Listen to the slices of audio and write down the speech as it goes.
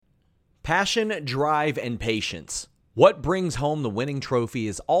Passion, drive, and patience. What brings home the winning trophy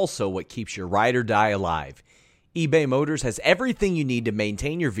is also what keeps your ride or die alive. eBay Motors has everything you need to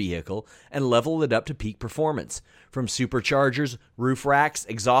maintain your vehicle and level it up to peak performance. From superchargers, roof racks,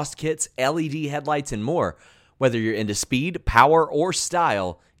 exhaust kits, LED headlights, and more. Whether you're into speed, power, or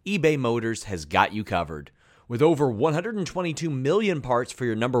style, eBay Motors has got you covered. With over 122 million parts for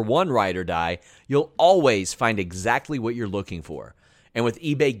your number one ride or die, you'll always find exactly what you're looking for. And with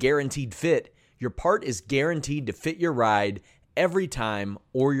eBay Guaranteed Fit, your part is guaranteed to fit your ride every time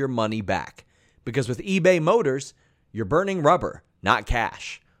or your money back. Because with eBay Motors, you're burning rubber, not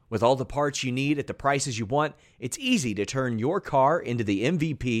cash. With all the parts you need at the prices you want, it's easy to turn your car into the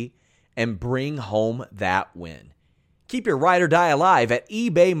MVP and bring home that win. Keep your ride or die alive at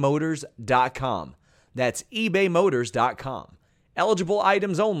ebaymotors.com. That's ebaymotors.com. Eligible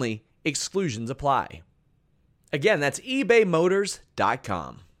items only. Exclusions apply. Again, that's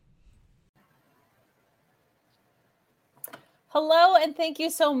ebaymotors.com. Hello, and thank you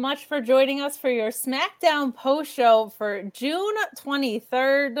so much for joining us for your Smackdown post show for June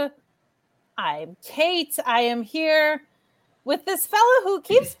 23rd. I'm Kate. I am here with this fella who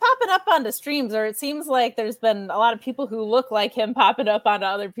keeps popping up onto streams, or it seems like there's been a lot of people who look like him popping up onto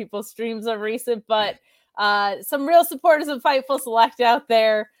other people's streams of recent, but some real supporters of Fightful Select out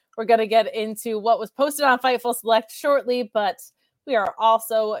there. We're going to get into what was posted on Fightful Select shortly, but we are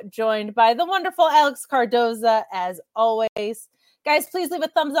also joined by the wonderful Alex Cardoza, as always. Guys, please leave a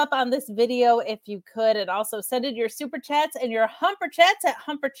thumbs up on this video if you could, and also send in your super chats and your humper chats at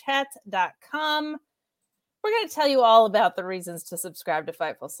humperchats.com. We're going to tell you all about the reasons to subscribe to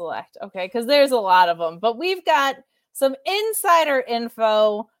Fightful Select, okay? Because there's a lot of them, but we've got some insider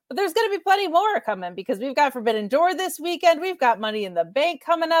info, but there's going to be plenty more coming because we've got Forbidden Door this weekend. We've got Money in the Bank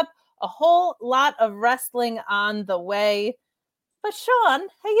coming up, a whole lot of wrestling on the way. But Sean,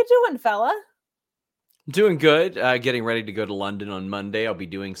 how you doing, fella? Doing good. Getting ready to go to London on Monday. I'll be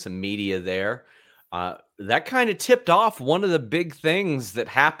doing some media there. That kind of tipped off one of the big things that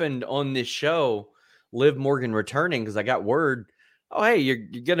happened on this show, Liv Morgan returning, because I got word, oh, hey,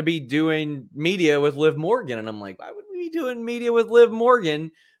 you're going to be doing media with Liv Morgan. And I'm like, why would we be doing media with Liv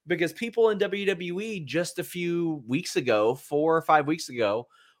Morgan? Because people in WWE just a few weeks ago, 4 or 5 weeks ago,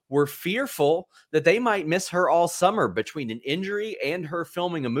 were fearful that they might miss her all summer between an injury and her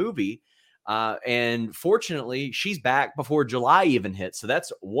filming a movie. And fortunately, she's back before July even hits. So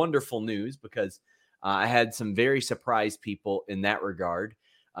that's wonderful news because I had some very surprised people in that regard.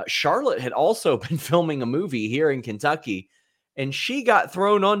 Charlotte had also been filming a movie here in Kentucky, and she got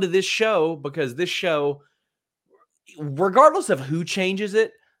thrown onto this show because this show, regardless of who changes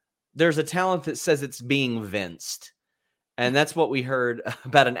it, there's a talent that says it's being vinced. And that's what we heard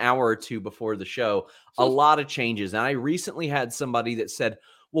about an hour or two before the show. A lot of changes. And I recently had somebody that said,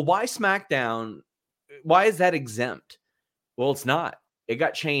 well, why SmackDown? Why is that exempt? Well, it's not. It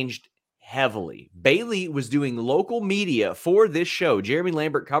got changed heavily. Bayley was doing local media for this show. Jeremy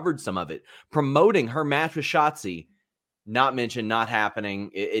Lambert covered some of it, promoting her match with Shotzi. Not mentioned, not happening.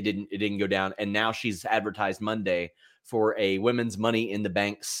 It didn't go down. And now she's advertised Monday for a Women's Money in the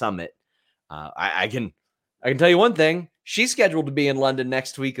Bank Summit. I can tell you one thing. She's scheduled to be in London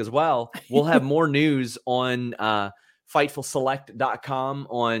next week as well. We'll have more news on FightfulSelect.com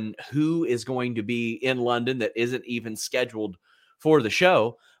on who is going to be in London that isn't even scheduled for the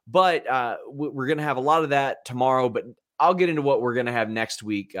show. But we're going to have a lot of that tomorrow. But I'll get into what we're going to have next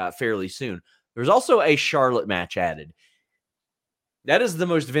week fairly soon. There's also a Charlotte match added. That is the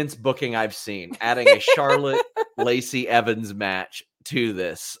most Vince booking I've seen, adding a Charlotte Lacey Evans match to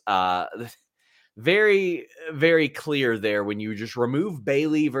this. Very, very clear there when you just remove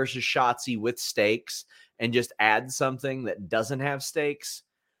Bayley versus Shotzi with stakes and just add something that doesn't have stakes.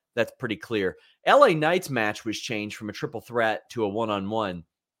 That's pretty clear. LA Knight's match was changed from a triple threat to a one-on-one.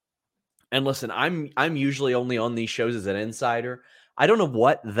 And listen, I'm usually only on these shows as an insider. I don't know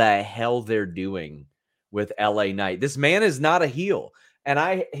what the hell they're doing with LA Knight. This man is not a heel.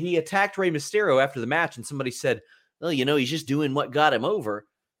 And he attacked Rey Mysterio after the match, and somebody said, well, he's just doing what got him over.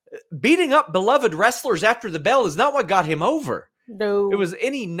 Beating up beloved wrestlers after the bell is not what got him over. No. It was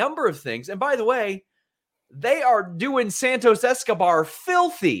any number of things. And by the way, they are doing Santos Escobar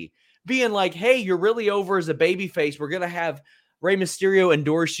filthy, being like, hey, you're really over as a babyface. We're going to have Rey Mysterio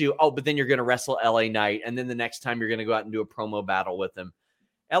endorse you. Oh, but then you're going to wrestle LA Knight. And then the next time you're going to go out and do a promo battle with him.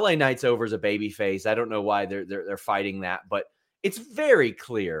 LA Knight's over as a babyface. I don't know why they're fighting that, but it's very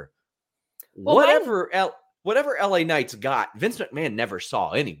clear. Well, whatever LA Knight's got, Vince McMahon never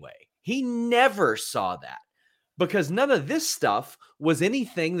saw anyway. He never saw that because none of this stuff was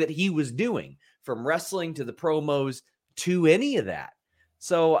anything that he was doing, from wrestling to the promos to any of that.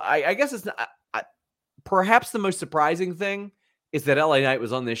 So I guess it's not, perhaps the most surprising thing is that LA Knight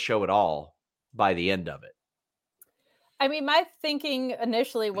was on this show at all by the end of it. I mean, my thinking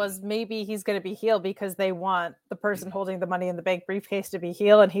initially was maybe he's going to be heel because they want the person holding the Money in the Bank briefcase to be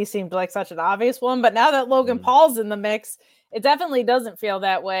heel, and he seemed like such an obvious one. But now that Logan Paul's in the mix, it definitely doesn't feel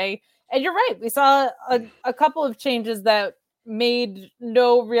that way. And you're right. We saw a couple of changes that made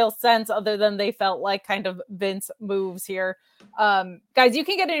no real sense other than they felt like kind of Vince moves here. Guys, you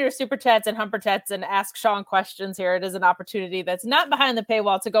can get in your super chats and humper chats and ask Sean questions here. It is an opportunity that's not behind the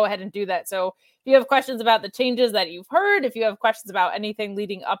paywall to go ahead and do that. So if you have questions about the changes that you've heard, if you have questions about anything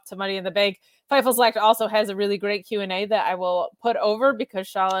leading up to Money in the Bank, Fightful Select also has a really great Q&A that I will put over because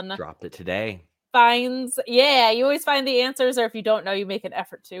Sean dropped it today. You always find the answers, or if you don't know, you make an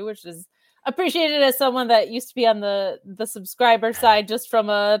effort to, which is appreciated as someone that used to be on the subscriber side, just from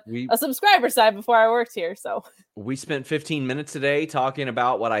a subscriber side before I worked here. So we spent 15 minutes today talking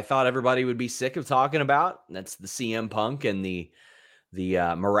about what I thought everybody would be sick of talking about. That's the CM Punk and the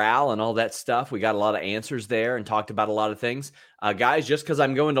morale and all that stuff. We got a lot of answers there and talked about a lot of things. Guys, just because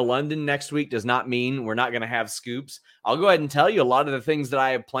I'm going to London next week does not mean we're not going to have scoops. I'll go ahead and tell you a lot of the things that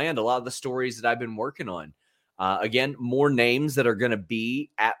I have planned, a lot of the stories that I've been working on. Again, more names that are going to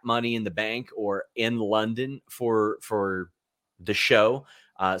be at Money in the Bank or in London for the show.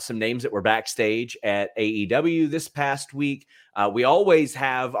 Some names that were backstage at AEW this past week. We always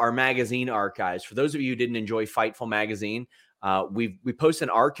have our magazine archives. For those of you who didn't enjoy Fightful Magazine, we post an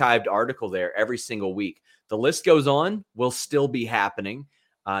archived article there every single week. The list goes on, will still be happening.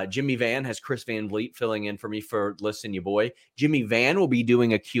 Jimmy Van has Chris Van Vliet filling in for me for Listen You Boy. Jimmy Van will be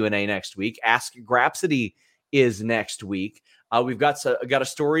doing a Q&A next week. Ask Grapsody is next week. We've got a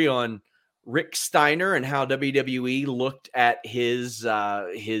story on Rick Steiner and how WWE looked at his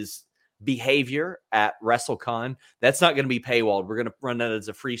behavior at WrestleCon. That's not going to be paywalled. We're going to run that as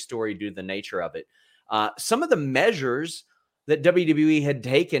a free story due to the nature of it. Some of the measures that WWE had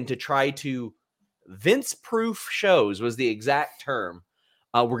taken to try to Vince-proof shows was the exact term.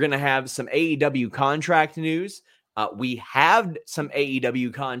 We're going to have some AEW contract news. We have some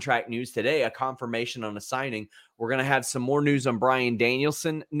AEW contract news today, a confirmation on a signing. We're going to have some more news on Bryan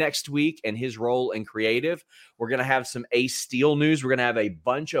Danielson next week and his role in creative. We're going to have some Ace Steel news. We're going to have a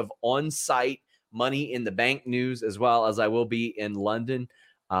bunch of on-site Money in the Bank news, as well as I will be in London.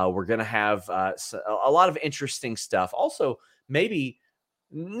 We're going to have a lot of interesting stuff. Also, maybe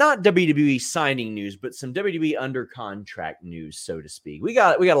not WWE signing news, but some WWE under contract news, so to speak. We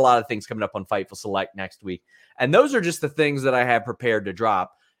got a lot of things coming up on Fightful Select next week. And those are just the things that I have prepared to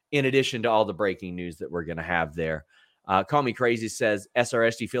drop in addition to all the breaking news that we're going to have there. Call Me Crazy says,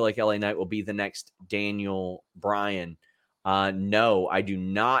 SRS, do you feel like LA Knight will be the next Daniel Bryan? No, I do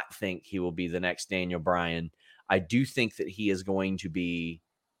not think he will be the next Daniel Bryan. I do think that he is going to be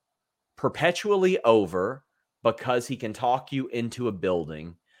perpetually over because he can talk you into a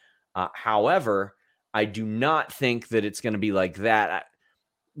building. However, I do not think that it's going to be like that.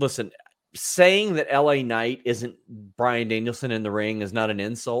 Listen, saying that LA Knight isn't Bryan Danielson in the ring is not an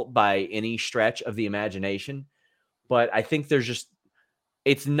insult by any stretch of the imagination. But I think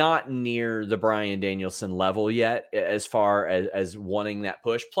it's not near the Bryan Danielson level yet as far as wanting that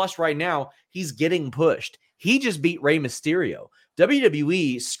push. Plus, right now, he's getting pushed. He just beat Rey Mysterio.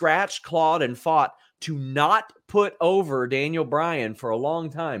 WWE scratched, clawed, and fought to not put over Daniel Bryan for a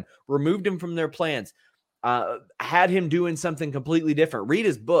long time, removed him from their plans, had him doing something completely different. Read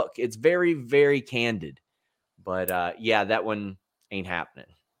his book. It's very, very candid. But that one ain't happening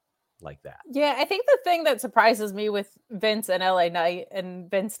like that. Yeah, I think the thing that surprises me with Vince and LA Knight, and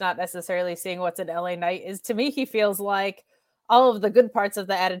Vince not necessarily seeing what's in LA Knight, is to me he feels like all of the good parts of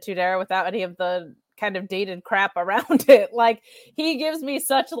the Attitude Era without any of the kind of dated crap around it. Like, he gives me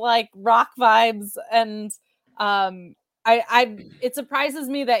such like rock vibes, and it surprises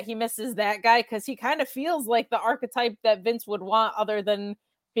me that he misses that guy, because he kind of feels like the archetype that Vince would want, other than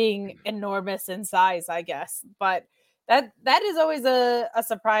being enormous in size, I guess. But that is always a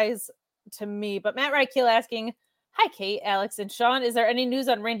surprise to me. But Matt Reichel asking, hi Kate, Alex, and Sean, is there any news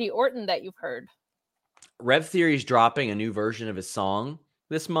on Randy Orton that you've heard? Rev Theory's dropping a new version of his song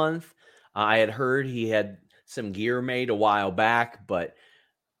this month. I had heard he had some gear made a while back, but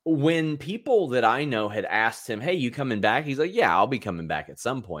when people that I know had asked him, hey, you coming back? He's like, yeah, I'll be coming back at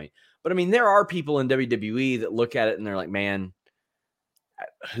some point. But I mean, there are people in WWE that look at it and they're like, man,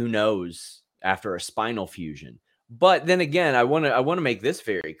 who knows after a spinal fusion. But then again, I want to make this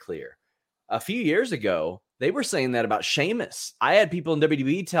very clear. A few years ago, they were saying that about Sheamus. I had people in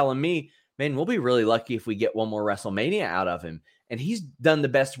WWE telling me, man, we'll be really lucky if we get one more WrestleMania out of him. And he's done the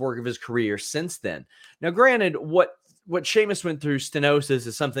best work of his career since then. Now, granted, what what Sheamus went through, stenosis,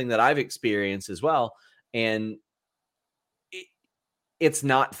 is something that I've experienced as well. And it's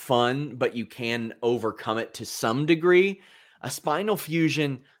not fun, but you can overcome it to some degree. A spinal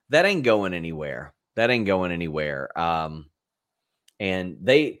fusion, that ain't going anywhere. And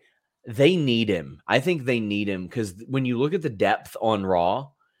they need him. I think they need him because when you look at the depth on Raw,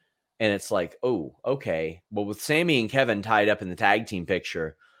 and it's like, oh, okay. Well, with Sammy and Kevin tied up in the tag team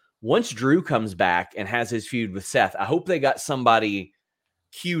picture, once Drew comes back and has his feud with Seth, I hope they got somebody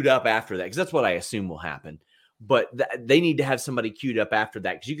queued up after that, because that's what I assume will happen. But they need to have somebody queued up after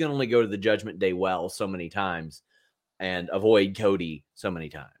that, because you can only go to the Judgment Day well so many times and avoid Cody so many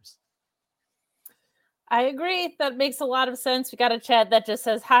times. I agree. That makes a lot of sense. We got a chat that just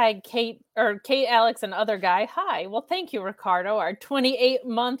says, hi, Kate, Alex, and other guy. Hi. Well, thank you, Ricardo, our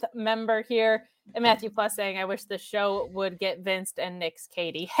 28-month member here. And Matthew Plus saying, I wish the show would get Vince and Nick's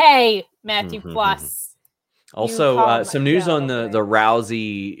Katie. Hey, Matthew Plus. Also, some news on the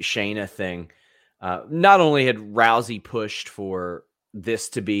Rousey Shayna thing. Not only had Rousey pushed for this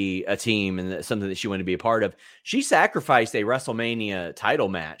to be a team and something that she wanted to be a part of, she sacrificed a WrestleMania title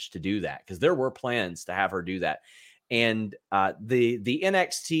match to do that, because there were plans to have her do that. And the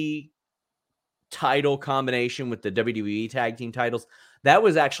NXT title combination with the WWE tag team titles, that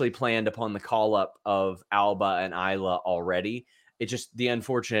was actually planned upon the call up of Alba and Isla already. It just, the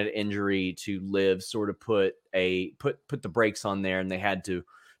unfortunate injury to Liv sort of put the brakes on there, and they had to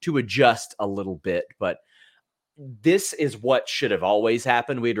adjust a little bit. But this is what should have always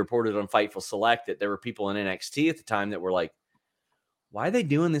happened. We had reported on Fightful Select that there were people in NXT at the time that were like, why are they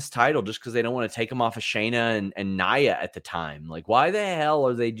doing this title just because they don't want to take them off of Shayna and Nia at the time? Like, why the hell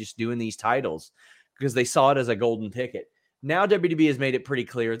are they just doing these titles? Because they saw it as a golden ticket. Now WWE has made it pretty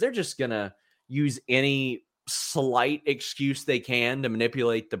clear they're just going to use any slight excuse they can to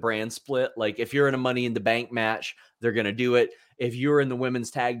manipulate the brand split. Like, if you're in a Money in the Bank match, they're going to do it. If you're in the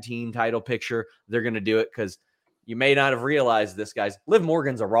women's tag team title picture, they're going to do it, because you may not have realized this, guys. Liv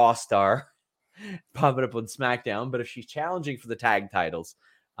Morgan's a Raw star popping up on SmackDown, but if she's challenging for the tag titles,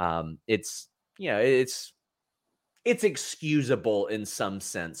 it's excusable in some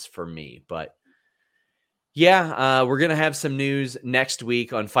sense for me. But yeah, we're going to have some news next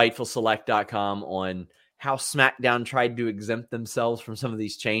week on FightfulSelect.com on how SmackDown tried to exempt themselves from some of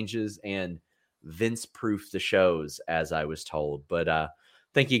these changes and Vince-proof the shows, as I was told. But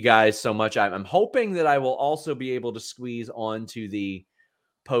thank you guys so much. I'm hoping that I will also be able to squeeze onto the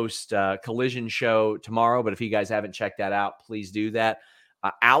post-collision show tomorrow. But if you guys haven't checked that out, please do that.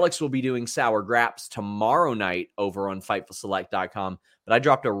 Alex will be doing Sour Graps tomorrow night over on FightfulSelect.com. But I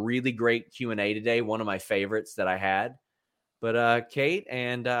dropped a really great Q&A today, one of my favorites that I had. But Kate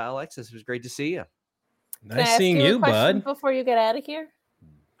and Alexis, it was great to see you. Nice seeing you, bud. Before you get out of here?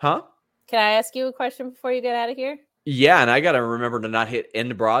 Huh? Can I ask you a question before you get out of here? Yeah, and I got to remember to not hit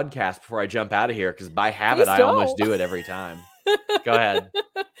end broadcast before I jump out of here, because by habit, I almost do it every time. Go ahead.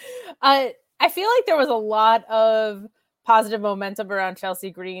 I feel like there was a lot of positive momentum around Chelsea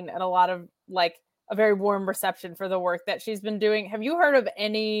Green and a lot of a very warm reception for the work that she's been doing. Have you heard of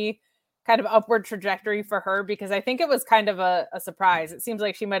any kind of upward trajectory for her? Because I think it was kind of a surprise. It seems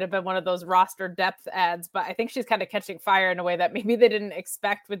like she might have been one of those roster depth ads, but I think she's kind of catching fire in a way that maybe they didn't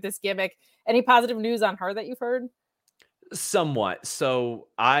expect with this gimmick. Any positive news on her that you've heard? Somewhat. So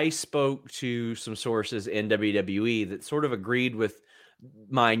I spoke to some sources in WWE that sort of agreed with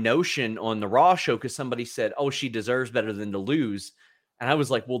my notion on the Raw show, because somebody said, oh, she deserves better than to lose. And I was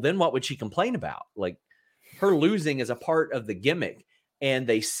like, well, then what would she complain about? Like, her losing is a part of the gimmick. And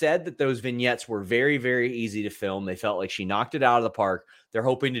they said that those vignettes were very, very easy to film. They felt like she knocked it out of the park. They're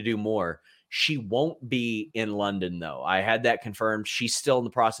hoping to do more. She won't be in London, though. I had that confirmed. She's still in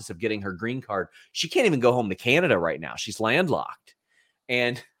the process of getting her green card. She can't even go home to Canada right now. She's landlocked.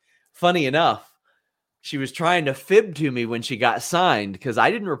 And funny enough, she was trying to fib to me when she got signed, because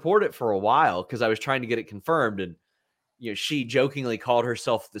I didn't report it for a while because I was trying to get it confirmed. And she jokingly called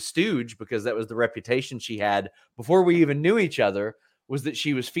herself the Stooge, because that was the reputation she had before we even knew each other, was that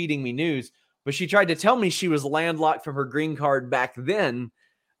she was feeding me news. But she tried to tell me she was landlocked from her green card back then.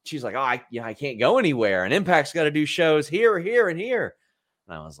 She's like, oh, I can't go anywhere. And Impact's got to do shows here, here, and here.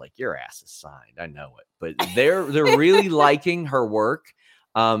 And I was like, your ass is signed. I know it. But they're really liking her work.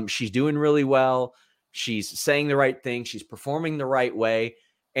 She's doing really well. She's saying the right thing. She's performing the right way.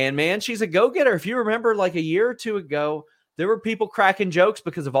 And man, she's a go-getter. If you remember, like a year or two ago, there were people cracking jokes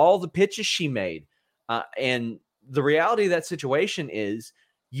because of all the pitches she made. And the reality of that situation is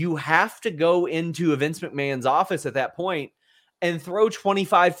you have to go into a Vince McMahon's office at that point and throw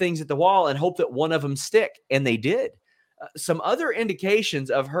 25 things at the wall and hope that one of them stick. And they did. Some other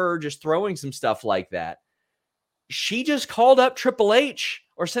indications of her just throwing some stuff like that. she just called up Triple H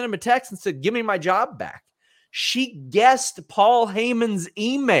or sent him a text and said, give me my job back. She guessed Paul Heyman's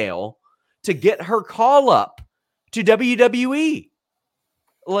email to get her call up to WWE.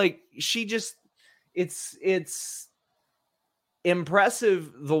 Like, she just, it's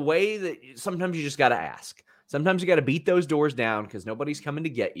impressive the way that sometimes you just got to ask. Sometimes you got to beat those doors down because nobody's coming to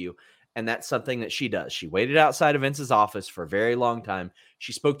get you. And that's something that she does. She waited outside of Vince's office for a very long time.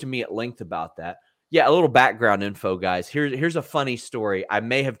 She spoke to me at length about that. Yeah, a little background info, guys. Here's a funny story. I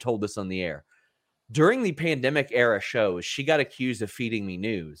may have told this on the air. During the pandemic era shows, she got accused of feeding me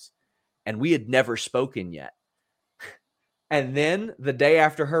news, and we had never spoken yet. And then the day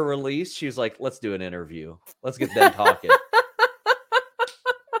after her release, she was like, let's do an interview. Let's get them talking.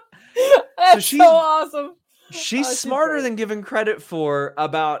 That's so awesome. She's smarter than given credit for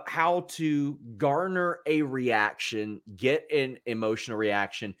about how to garner a reaction, get an emotional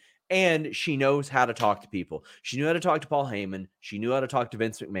reaction, and she knows how to talk to people. She knew how to talk to Paul Heyman. She knew how to talk to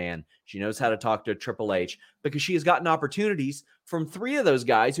Vince McMahon. She knows how to talk to Triple H because she has gotten opportunities from 3 of those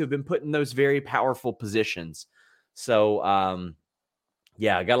guys who have been put in those very powerful positions. So,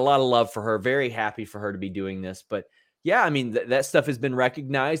 yeah, I got a lot of love for her. Very happy for her to be doing this. But yeah, I mean, that stuff has been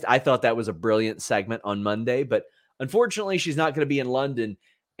recognized. I thought that was a brilliant segment on Monday, but unfortunately she's not going to be in London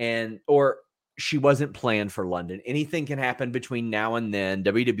or she wasn't planned for London. Anything can happen between now and then.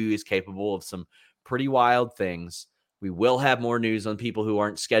 WWE is capable of some pretty wild things. We will have more news on people who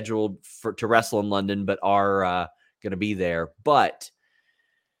aren't scheduled to wrestle in London, but are going to be there. But,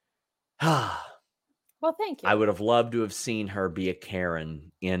 well, thank you. I would have loved to have seen her be a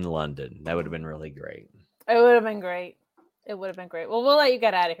Karen in London. That would have been really great. It would have been great. It would have been great. Well, we'll let you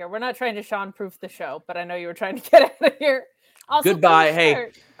get out of here. We're not trying to Sean-proof the show, but I know you were trying to get out of here. Also, goodbye. Cool hey,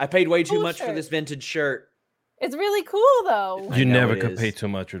 shirt. I paid way too Cool much shirt. for this vintage shirt. It's really cool, though. You never could pay too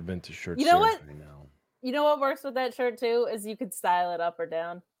much with vintage shirts. You know what? You know what works with that shirt, too, is you could style it up or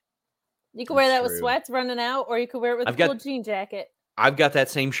down. You could wear that with sweats running out, or you could wear it with a cool jean jacket. I've got that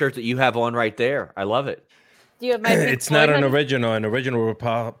same shirt that you have on right there. I love it. Do you have my It's not an original. An original would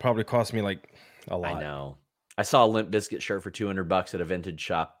probably cost me like a lot. I know. I saw a Limp Bizkit shirt for $200 at a vintage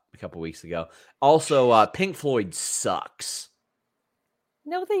shop a couple weeks ago. Also, Pink Floyd sucks.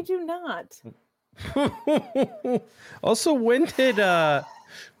 No, they do not. Also, when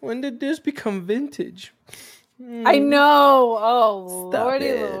did this become vintage? I know. Oh, Stop Lordy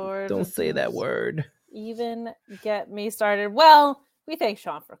it. Lord. Don't say that word. Even get me started. Well, we thank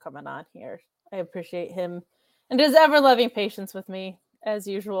Sean for coming on here. I appreciate him and his ever-loving patience with me, as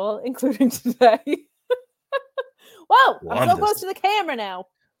usual, including today. Whoa, I'm so close to the camera now.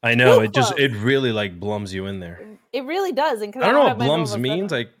 I know. It really like blums you in there. It really does. And I don't know what blums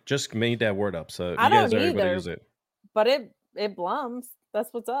means. I just made that word up. So I don't everybody either, use it. But it blums. That's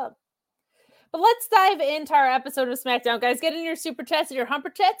what's up. But let's dive into our episode of SmackDown, guys. Get in your super chats and your humper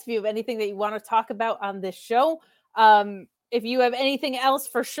chats if you have anything that you want to talk about on this show. If you have anything else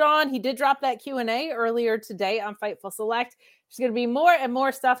for Sean, he did drop that Q&A earlier today on Fightful Select. There's going to be more and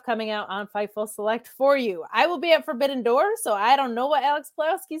more stuff coming out on Fightful Select for you. I will be at Forbidden Door, so I don't know what Alex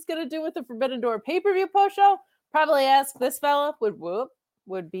Pulaski's going to do with the Forbidden Door pay-per-view post-show. Probably ask this fella would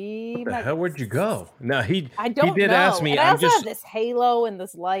be. What the hell? Where'd you go? No, I don't did know. ask me. And I also have this halo and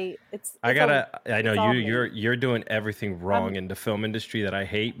this light. I know you're doing everything wrong in the film industry that I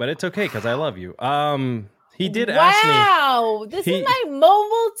hate, but it's okay because I love you. He did ask me. Wow, this is my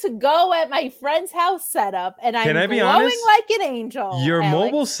mobile to go at my friend's house setup, and I'm glowing like an angel. Your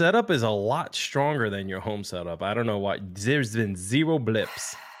mobile setup is a lot stronger than your home setup. I don't know why. There's been 0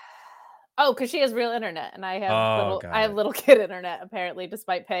 blips. Oh, because she has real internet, and I have little kid internet, apparently,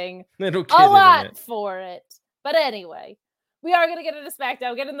 despite paying a lot for it. But anyway, we are going to get into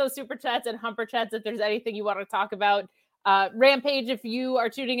SmackDown, get in those super chats and humper chats if there's anything you want to talk about. Rampage, if you are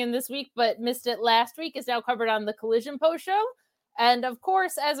tuning in this week but missed it last week, is now covered on the Collision post show. And of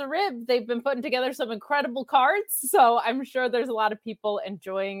course, as a rib, they've been putting together some incredible cards. So I'm sure there's a lot of people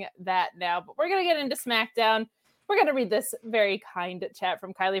enjoying that now. But we're going to get into SmackDown. We're going to read this very kind chat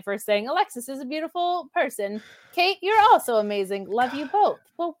from Kylie first saying, Alexis is a beautiful person. Kate, you're also amazing. Love you both.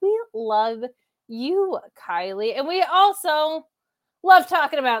 Well, we love you, Kylie. And we also love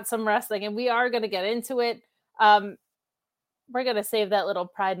talking about some wrestling. And we are going to get into it. We're going to save that little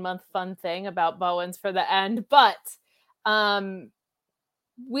Pride Month fun thing about Bowens for the end. But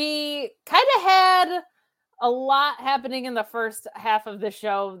we kind of had a lot happening in the first half of the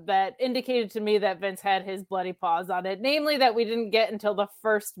show that indicated to me that Vince had his bloody paws on it. Namely that we didn't get until the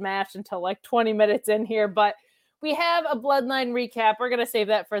first match until like 20 minutes in here. But we have a Bloodline recap. We're going to save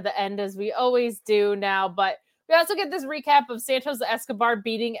that for the end as we always do now. But We also get this recap of Santos Escobar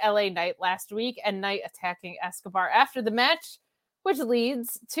beating LA Knight last week and Knight attacking Escobar after the match, which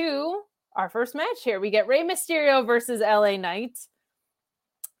leads to our first match here. We get Rey Mysterio versus LA Knight.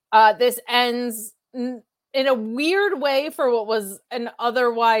 This ends in a weird way for what was an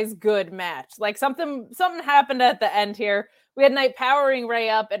otherwise good match. Like something happened at the end here. We had Knight powering Rey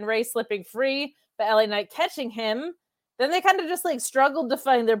up and Rey slipping free, but LA Knight catching him. Then they kind of just like struggled to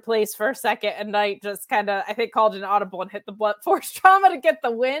find their place for a second, and Knight just kind of, I think, called an audible and hit the blunt force trauma to get the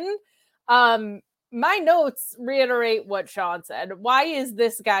win. My notes reiterate what Sean said. Why is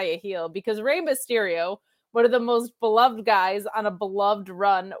this guy a heel? Because Rey Mysterio, one of the most beloved guys on a beloved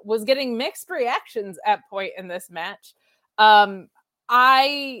run, was getting mixed reactions at point in this match.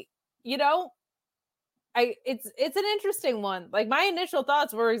 It's an interesting one. Like, my initial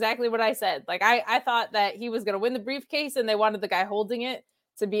thoughts were exactly what I said. Like, I thought that he was going to win the briefcase and they wanted the guy holding it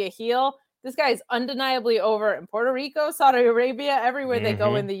to be a heel. This guy is undeniably over in Puerto Rico, Saudi Arabia, everywhere they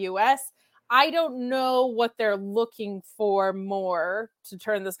go in the US. I don't know what they're looking for more to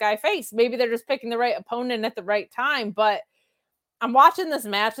turn this guy face. Maybe they're just picking the right opponent at the right time, but I'm watching this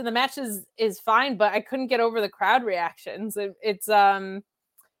match and the match is fine, but I couldn't get over the crowd reactions. It's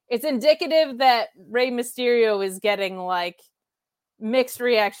indicative that Rey Mysterio is getting like mixed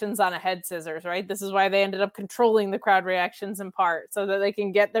reactions on a head scissors, right? This is why they ended up controlling the crowd reactions in part so that they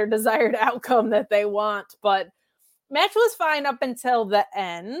can get their desired outcome that they want. But match was fine up until the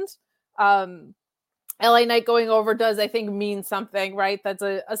end. LA Knight going over does, I think, mean something, right? That's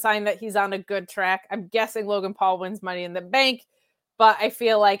a sign that he's on a good track. I'm guessing Logan Paul wins Money in the Bank, but I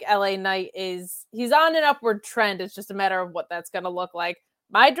feel like LA Knight he's on an upward trend. It's just a matter of what that's going to look like.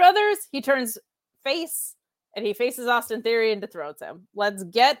 My druthers, he turns face and he faces Austin Theory and dethrones him. Let's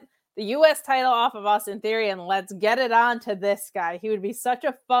get the U.S. title off of Austin Theory and let's get it on to this guy. He would be such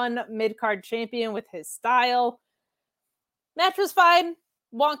a fun mid-card champion with his style. Match was fine.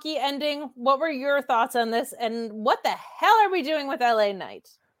 Wonky ending. What were your thoughts on this? And what the hell are we doing with LA Knight?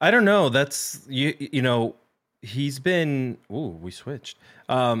 I don't know. That's, you know, he's been... Ooh, we switched.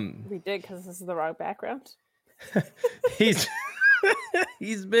 We did because this is the wrong background.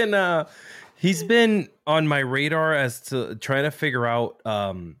 He's been on my radar as to trying to figure out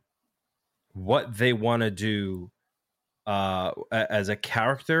what they want to do as a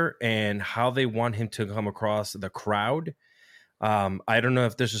character and how they want him to come across the crowd. I don't know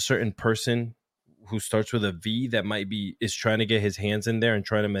if there's a certain person who starts with a V that is trying to get his hands in there and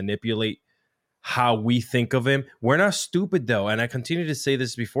trying to manipulate how we think of him. We're not stupid though, and I continue to say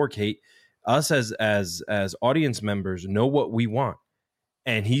this before, Kate. Us as audience members know what we want,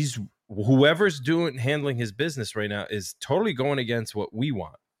 and whoever's handling his business right now is totally going against what we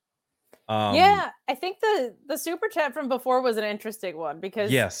want. I think the super chat from before was an interesting one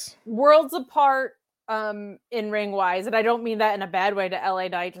because yes, worlds apart in ring wise, and I don't mean that in a bad way to LA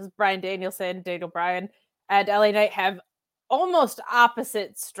Knight. Just Bryan Danielson, Daniel Bryan, and LA Knight have almost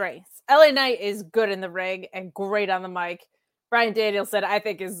opposite strengths. LA Knight is good in the ring and great on the mic. Bryan Danielson, I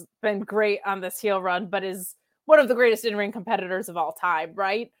think, has been great on this heel run, but is one of the greatest in-ring competitors of all time,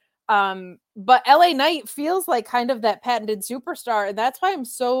 right? But LA Knight feels like kind of that patented superstar, and that's why I'm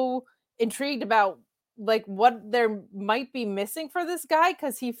so intrigued about like what there might be missing for this guy,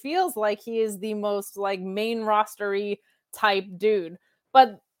 because he feels like he is the most like main rostery type dude.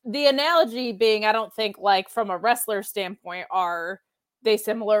 But the analogy being, I don't think like from a wrestler standpoint are they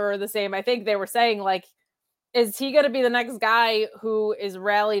similar or the same. I think they were saying like, is he going to be the next guy who is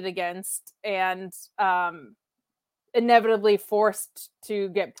rallied against and inevitably forced to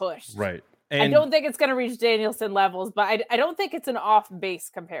get pushed? Right. And I don't think it's going to reach Danielson levels, but I don't think it's an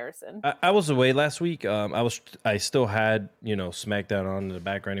off-base comparison. I was away last week. I still had, Smackdown on in the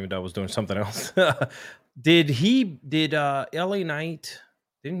background, even though I was doing something else. Did LA Knight,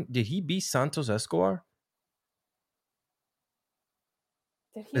 did he beat Santos Escobar?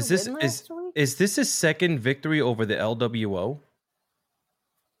 Did he win last week? Is this his second victory over the LWO?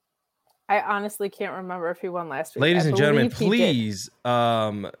 I honestly can't remember if he won last week. Ladies and gentlemen, please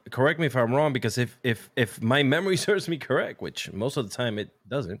correct me if I'm wrong, because if my memory serves me correct, which most of the time it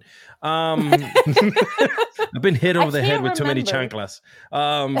doesn't, I've been hit over the head with too many chanclas.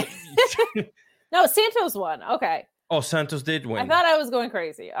 No, Santos won. Okay. Oh, Santos did win. I thought I was going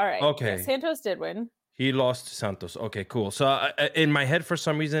crazy. All right. Okay. Yeah, Santos did win. He lost to Santos. Okay, cool. So in my head, for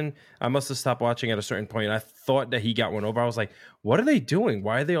some reason, I must have stopped watching at a certain point. I thought that he got one over. I was like, what are they doing?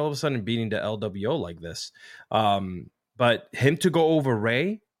 Why are they all of a sudden beating the LWO like this? But him to go over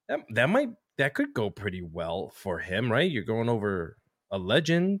Rey, that could go pretty well for him, right? You're going over a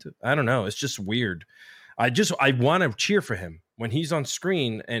legend. I don't know. It's just weird. I want to cheer for him when he's on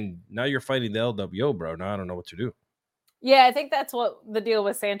screen, and now you're fighting the LWO, bro. Now I don't know what to do. Yeah, I think that's what the deal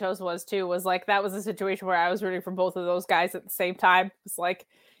with Santos was too, was like that was a situation where I was rooting for both of those guys at the same time. It's like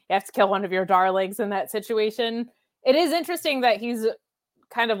you have to kill one of your darlings in that situation. It is interesting that he's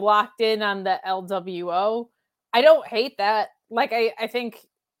kind of locked in on the LWO. I don't hate that. Like I think,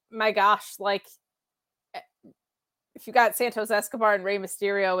 my gosh, like if you got Santos Escobar and Rey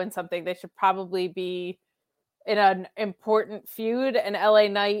Mysterio in something, they should probably be in an important feud, and LA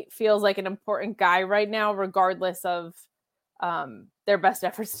Knight feels like an important guy right now, regardless of their best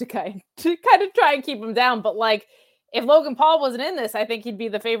efforts to kind of try and keep him down. But like, if Logan Paul wasn't in this, I think he'd be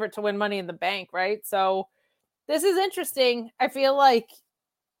the favorite to win Money in the Bank, right? So this is interesting. I feel like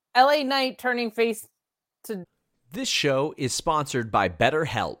LA Knight turning face to... This show is sponsored by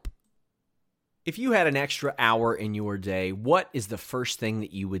BetterHelp. If you had an extra hour in your day, what is the first thing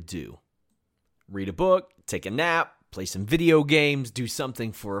that you would do? Read a book, take a nap, play some video games, do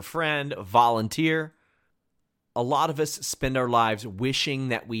something for a friend, volunteer. A lot of us spend our lives wishing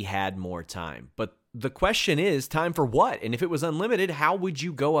that we had more time. But the question is, time for what? And if it was unlimited, how would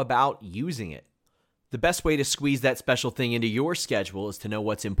you go about using it? The best way to squeeze that special thing into your schedule is to know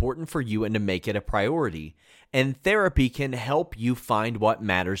what's important for you and to make it a priority. And therapy can help you find what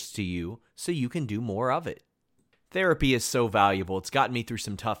matters to you so you can do more of it. Therapy is so valuable. It's gotten me through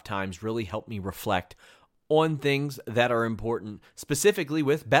some tough times, really helped me reflect on things that are important, specifically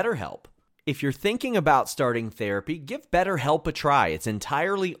with BetterHelp. If you're thinking about starting therapy, give BetterHelp a try. It's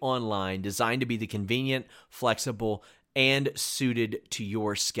entirely online, designed to be the convenient, flexible, and suited to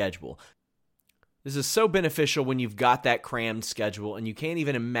your schedule. This is so beneficial when you've got that crammed schedule and you can't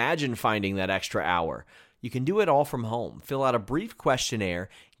even imagine finding that extra hour. You can do it all from home. Fill out a brief questionnaire,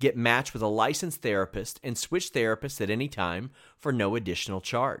 get matched with a licensed therapist, and switch therapists at any time for no additional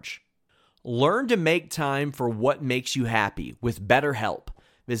charge. Learn to make time for what makes you happy with BetterHelp.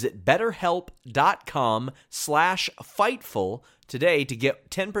 Visit BetterHelp.com/Fightful today to get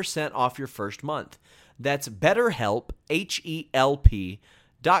 10% off your first month. That's BetterHelp,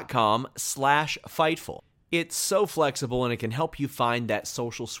 HELP.com/Fightful. It's so flexible and it can help you find that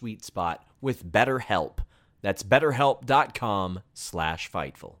social sweet spot with BetterHelp. That's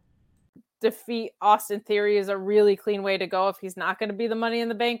BetterHelp.com/Fightful. Defeat Austin Theory is a really clean way to go if he's not going to be the Money in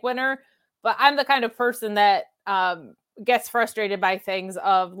the Bank winner. But I'm the kind of person that gets frustrated by things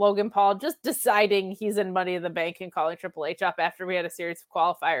of Logan Paul just deciding he's in Money in the Bank and calling Triple H up after we had a series of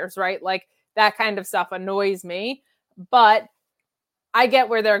qualifiers, right? Like that kind of stuff annoys me. But I get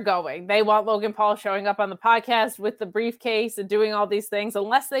where they're going. They want Logan Paul showing up on the podcast with the briefcase and doing all these things,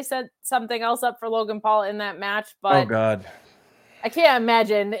 unless they set something else up for Logan Paul in that match. But oh God, I can't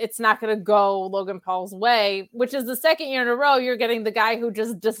imagine it's not going to go Logan Paul's way, which is the second year in a row you're getting the guy who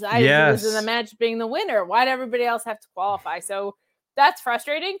just decided he was in the match being the winner. Why'd everybody else have to qualify? So that's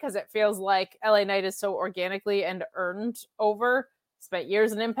frustrating because it feels like LA Knight is so organically and earned over. Spent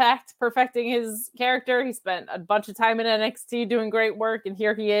years in Impact perfecting his character. He spent a bunch of time in NXT doing great work, and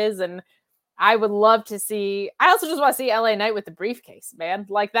here he is. And I would love to see... I also just want to see LA Knight with the briefcase, man.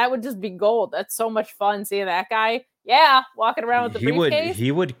 Like, that would just be gold. That's so much fun seeing that guy. Yeah, walking around with the briefcase.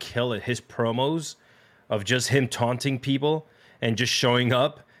 He would kill it. His promos of just him taunting people and just showing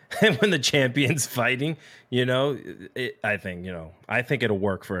up and when the champion's fighting, I think it'll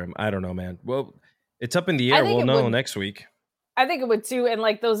work for him. I don't know, man. Well, it's up in the air. We'll know next week. I think it would too. And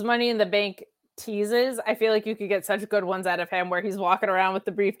like those Money in the Bank teases, I feel like you could get such good ones out of him where he's walking around with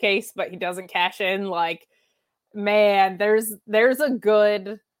the briefcase, but he doesn't cash in. Like, man, there's a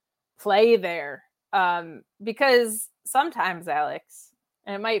good play there. Because sometimes, Alex,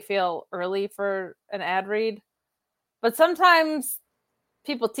 and it might feel early for an ad read, but sometimes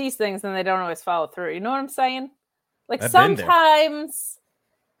people tease things and they don't always follow through. You know what I'm saying? Like sometimes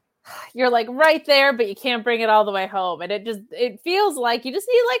you're like right there, but you can't bring it all the way home. And it feels like you just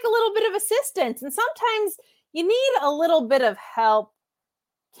need like a little bit of assistance. And sometimes you need a little bit of help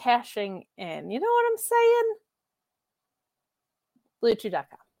cashing in. You know what I'm saying?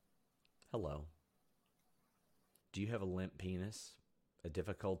 BlueChew.com. Hello. Do you have a limp penis? A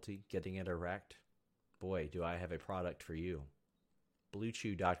difficulty getting it erect? Boy, do I have a product for you.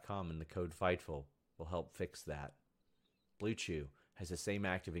 BlueChew.com and the code FIGHTFUL will help fix that. Blue Chew has the same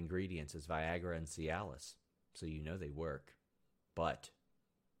active ingredients as Viagra and Cialis, so you know they work. But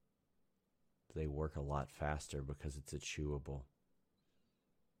they work a lot faster because it's a chewable.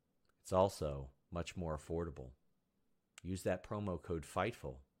 It's also much more affordable. Use that promo code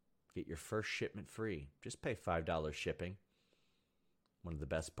FIGHTFUL. Get your first shipment free. Just pay $5 shipping. One of the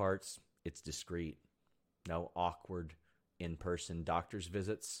best parts, it's discreet. No awkward in-person doctor's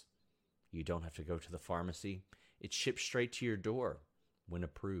visits. You don't have to go to the pharmacy. It's shipped straight to your door when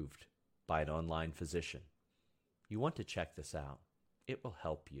approved by an online physician. You want to check this out. It will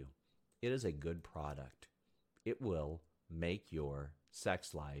help you. It is a good product. It will make your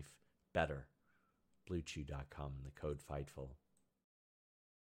sex life better. BlueChew.com, the code FIGHTFUL.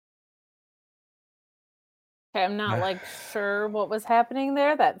 Okay, I'm not like sure what was happening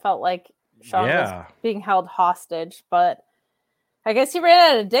there. That felt like Sean was being held hostage, but I guess he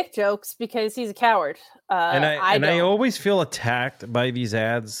ran out of dick jokes because he's a coward. I always feel attacked by these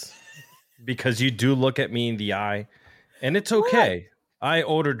ads because you do look at me in the eye, and it's okay. What? I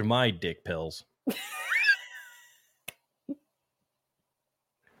ordered my dick pills.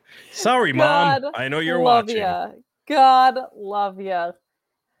 Sorry, God, Mom. I know you're love watching. Ya. God love ya.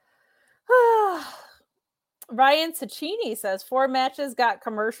 Ryan Cicchini says 4 matches got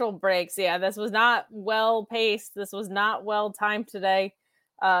commercial breaks. Yeah, this was not well paced. This was not well timed today.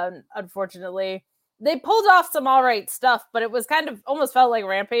 Unfortunately, they pulled off some all right stuff, but it was kind of almost felt like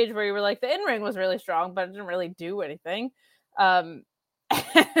Rampage, where you were like, the in-ring was really strong, but it didn't really do anything. And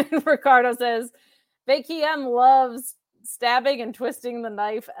Ricardo says Becky M loves stabbing and twisting the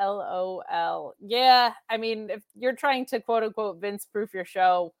knife. LOL. Yeah, I mean, if you're trying to quote unquote Vince proof your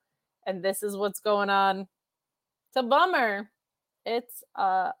show, and this is what's going on, it's a bummer. It's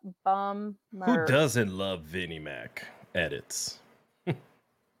a bummer. Who doesn't love Vinnie Mac edits?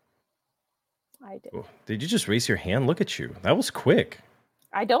 I do. Oh, did you just raise your hand? Look at you. That was quick.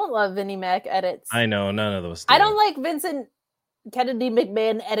 I don't love Vinnie Mac edits. I know, none of those. Do. I don't like Vincent Kennedy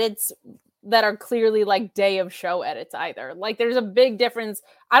McMahon edits that are clearly like day of show edits either. Like, there's a big difference.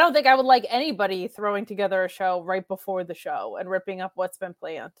 I don't think I would like anybody throwing together a show right before the show and ripping up what's been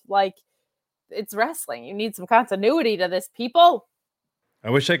planned. Like, it's wrestling. You need some continuity to this, people.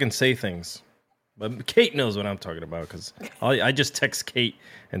 I wish I can say things, but Kate knows what I'm talking about because I just text Kate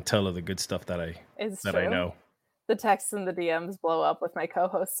and tell her the good stuff that I know. The texts and the DMs blow up with my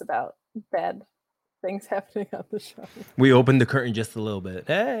co-hosts about bad things happening on the show. We opened the curtain just a little bit.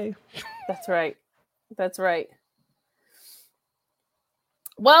 Hey. That's right. That's right.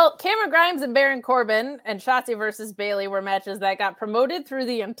 Well, Cameron Grimes and Baron Corbin and Shotzi versus Bayley were matches that got promoted through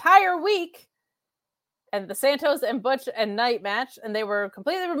the entire week. And the Santos and Butch and Knight match, and they were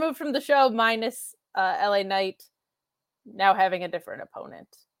completely removed from the show, minus LA Knight now having a different opponent.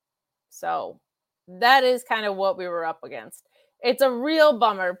 So that is kind of what we were up against. It's a real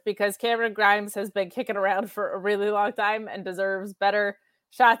bummer because Cameron Grimes has been kicking around for a really long time and deserves better.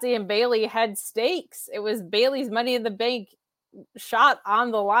 Shotzi and Bayley had stakes. It was Bayley's Money in the Bank shot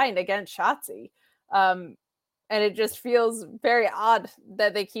on the line against Shotzi. And it just feels very odd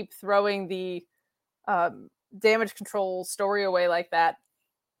that they keep throwing the damage control story away like that.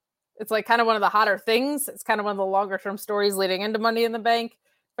 It's like kind of one of the hotter things. It's kind of one of the longer term stories leading into Money in the Bank.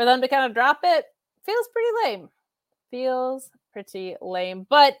 For them to kind of drop it feels pretty lame.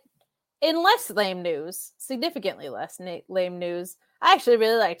 But in less lame news, significantly less lame news, I actually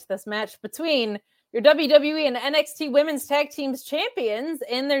really liked this match between your WWE and NXT Women's Tag Teams champions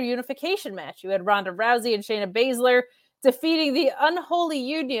in their unification match. You had Ronda Rousey and Shayna Baszler defeating the unholy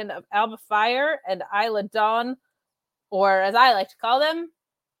union of Alba Fire and Isla Dawn, or as I like to call them,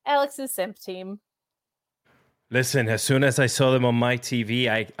 Alex's simp team. Listen, as soon as I saw them on my TV,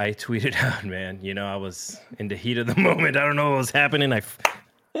 I tweeted out, man, you know, I was in the heat of the moment. I don't know what was happening. I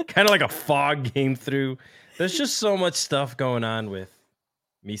kind of like a fog came through. There's just so much stuff going on with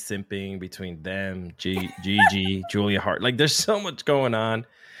me simping between them, Gigi, Julia Hart. Like, there's so much going on.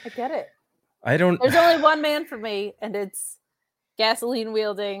 I get it. There's only one man for me, and it's gasoline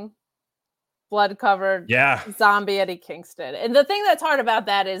wielding, blood covered zombie Eddie Kingston. And the thing that's hard about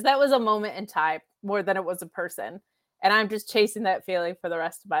that is that was a moment in time more than it was a person. And I'm just chasing that feeling for the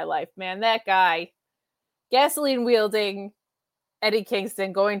rest of my life. Man, that guy, gasoline wielding Eddie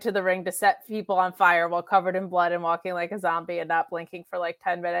Kingston, going to the ring to set people on fire while covered in blood and walking like a zombie and not blinking for like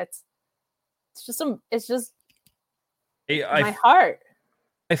 10 minutes. It's just my heart.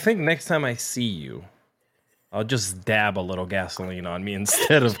 I think next time I see you, I'll just dab a little gasoline on me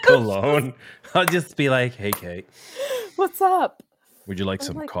instead of cologne. I'll just be like, hey, Kate. What's up? Would you like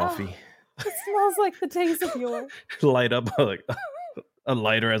some coffee? Oh, it smells like the days of yore. Light up like a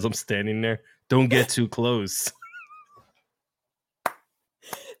lighter as I'm standing there. Don't get too close.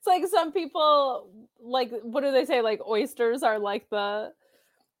 It's like some people, like, what do they say? Like, oysters are like the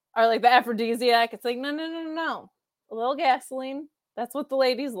aphrodisiac. It's like, no. A little gasoline. That's what the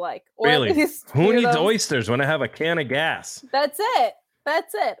ladies like. Or really? Who needs oysters when I have a can of gas? That's it.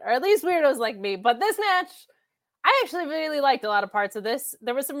 Or at least weirdos like me. But this match, I actually really liked a lot of parts of this.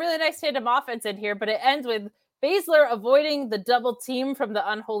 There was some really nice tandem offense in here, but it ends with Baszler avoiding the double team from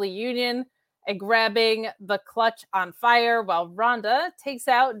the Unholy Union. and grabbing the clutch on Fire, while Ronda takes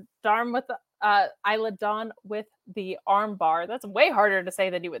out Isla Dawn with the arm bar. That's way harder to say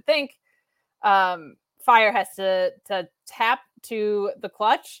than you would think. Fire has to tap to the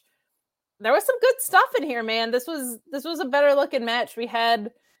clutch. There was some good stuff in here, man. This was a better looking match. We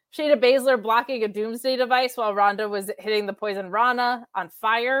had Shayna Baszler blocking a Doomsday device while Ronda was hitting the Poison Rana on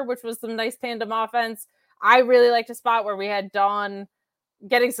Fire, which was some nice tandem offense. I really liked a spot where we had Dawn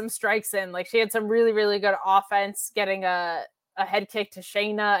getting some strikes in. Like, she had some really, really good offense, getting a head kick to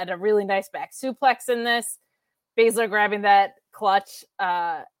Shayna and a really nice back suplex in this. Baszler grabbing that clutch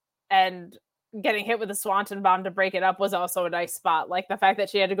and getting hit with a Swanton bomb to break it up was also a nice spot. Like, the fact that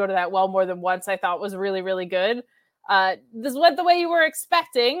she had to go to that well more than once, I thought was really, really good. This went the way you were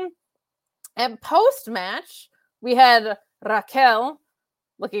expecting. And post-match, we had Raquel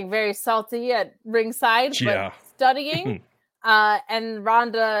looking very salty at ringside, but studying. And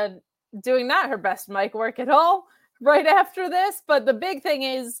Ronda doing not her best mic work at all right after this. But the big thing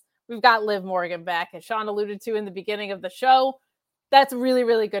is we've got Liv Morgan back, as Sean alluded to in the beginning of the show. That's really,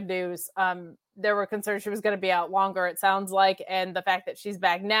 really good news. There were concerns she was going to be out longer, it sounds like. And the fact that she's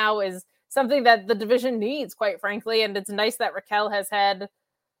back now is something that the division needs, quite frankly. And it's nice that Raquel has had,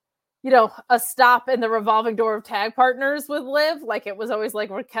 a stop in the revolving door of tag partners with Liv. Like, it was always like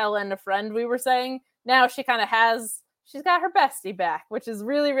Raquel and a friend, we were saying. Now she kind of she's got her bestie back, which is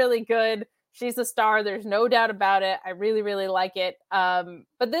really, really good. She's a star. There's no doubt about it. I really, really like it.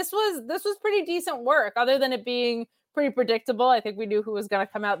 But this was pretty decent work, other than it being pretty predictable. I think we knew who was going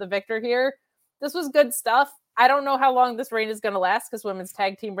to come out the victor here. This was good stuff. I don't know how long this reign is going to last, because women's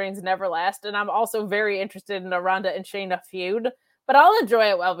tag team reigns never last. And I'm also very interested in a Ronda and Shayna feud, but I'll enjoy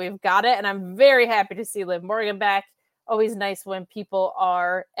it while we've got it. And I'm very happy to see Liv Morgan back. Always nice when people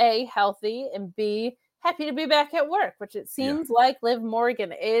are A, healthy, and B, happy to be back at work, which it seems like Liv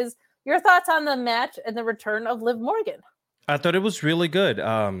Morgan is. Your thoughts on the match and the return of Liv Morgan? I thought it was really good.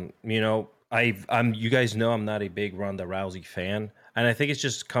 You guys know I'm not a big Ronda Rousey fan, and I think it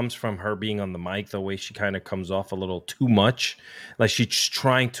just comes from her being on the mic, the way she kind of comes off a little too much, like she's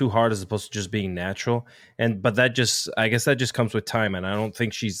trying too hard as opposed to just being natural. But I guess that just comes with time, and I don't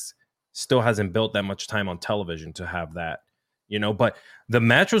think she's still hasn't built that much time on television to have that, But the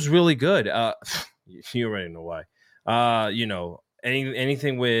match was really good. You already know why.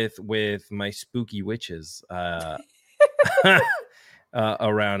 Anything with my spooky witches.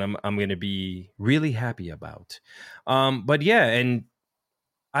 Around I'm going to be really happy about. But yeah, and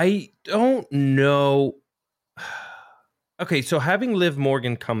I don't know. Okay, so having Liv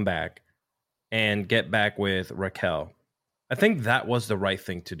Morgan come back and get back with Raquel, I think that was the right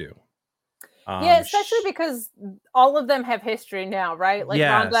thing to do. Yeah, especially because all of them have history now, right? Like,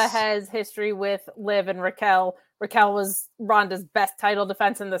 yes. Ronda has history with Liv and Raquel. Raquel was Ronda's best title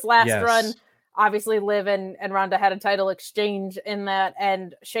defense in this last run. Obviously, Liv and Ronda had a title exchange in that,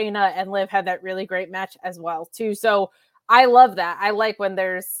 and Shayna and Liv had that really great match as well, too. So I love that. I like when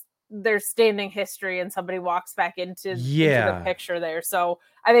there's standing history and somebody walks back into the picture there. So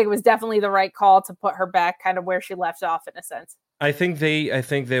I think it was definitely the right call to put her back kind of where she left off, in a sense. I think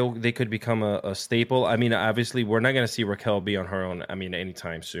they could become a staple. I mean, obviously, we're not going to see Raquel be on her own. I mean,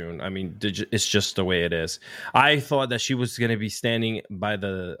 anytime soon. I mean, it's just the way it is. I thought that she was going to be standing by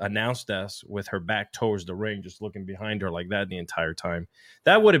the announce desk with her back towards the ring, just looking behind her like that the entire time.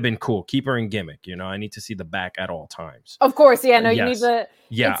 That would have been cool. Keep her in gimmick. I need to see the back at all times. Of course, yeah. No, you need the.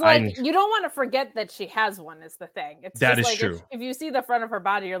 Yeah, it's like you don't want to forget that she has one. Is the thing. It's that just is like true. If you see the front of her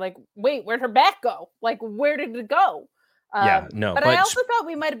body, you're like, wait, where'd her back go? Like, where did it go? But I also thought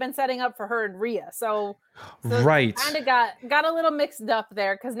we might have been setting up for her and Rhea. So right. Kind of got a little mixed up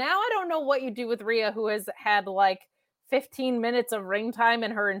there, because now I don't know what you do with Rhea, who has had like 15 minutes of ring time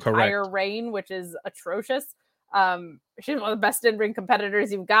in her entire reign, which is atrocious. She's one of the best in-ring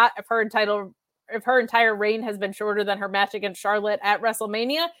competitors you've got. If her entire reign has been shorter than her match against Charlotte at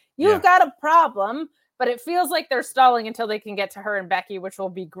WrestleMania, you've got a problem. But it feels like they're stalling until they can get to her and Becky, which will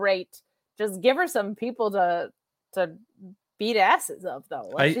be great. Just give her some people to beat asses of,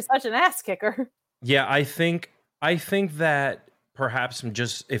 though. She's such an ass kicker. Yeah, I think that perhaps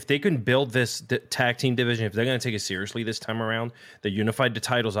if they can build this tag team division, if they're going to take it seriously this time around, they unified the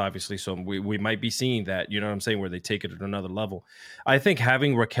titles, obviously, so we might be seeing that, you know what I'm saying, where they take it at another level. I think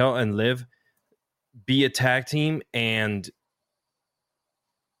having Raquel and Liv be a tag team and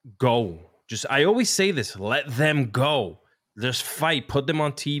go. I always say this, let them go. Just fight, put them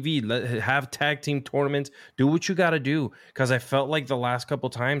on TV, have tag team tournaments, do what you got to do. Because I felt like the last couple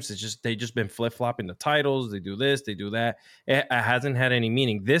times, they just been flip-flopping the titles. They do this, they do that. It hasn't had any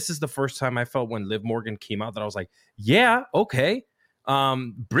meaning. This is the first time I felt when Liv Morgan came out that I was like, yeah, okay,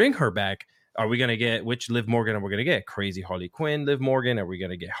 bring her back. are we gonna get which Liv Morgan are we gonna get? Crazy Harley Quinn Liv Morgan? Are we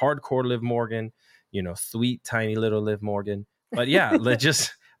gonna get hardcore Liv Morgan? Sweet tiny little Liv Morgan. But yeah, let's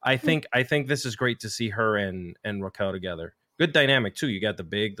just. I think this is great to see her and Raquel together. Good dynamic too. You got the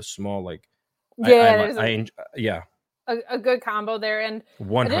big, the small. Like, yeah, a good combo there. And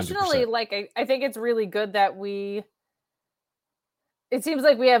 100%. Additionally, like I think it's really good that it seems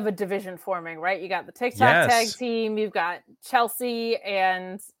like we have a division forming, right? You got the TikTok tag team, you've got Chelsea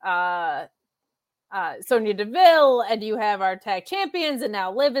and Sonya Deville, and you have our tag champions, and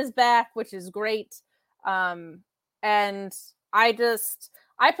now Liv is back, which is great. And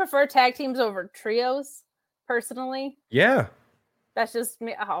I prefer tag teams over trios personally. Yeah. That's just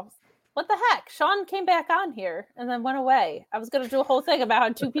me. Oh, what the heck? Sean came back on here and then went away. I was going to do a whole thing about how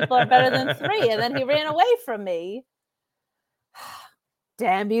 2 people are better than 3, and then he ran away from me.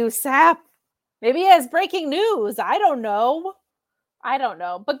 Damn you, Sap. Maybe he has breaking news. I don't know.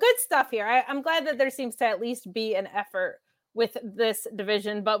 But good stuff here. I'm glad that there seems to at least be an effort with this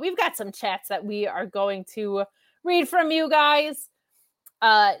division. But we've got some chats that we are going to read from you guys.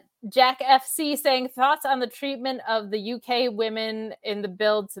 Jack FC saying, thoughts on the treatment of the UK women in the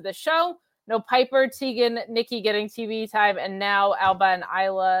build to the show? No Piper, Tegan, Nikki getting TV time, and now Alba and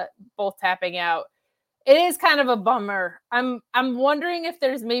Isla both tapping out. It is kind of a bummer. I'm wondering if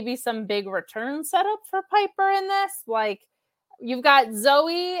there's maybe some big return setup for Piper in this. Like, you've got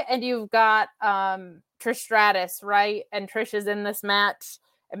Zoe and you've got Trish Stratus, right? And Trish is in this match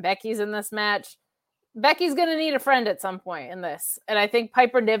and Becky's in this match. Becky's going to need a friend at some point in this. And I think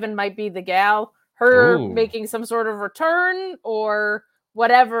Piper Niven might be the gal. Her making some sort of return or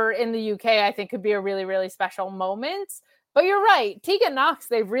whatever in the UK, I think could be a really, really special moment. But you're right. Tegan Nox,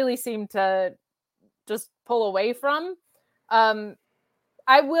 they really seem to just pull away from. I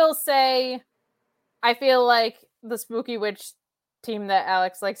will say, I feel like the Spooky Witch team that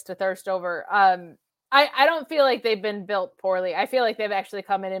Alex likes to thirst over, I don't feel like they've been built poorly. I feel like they've actually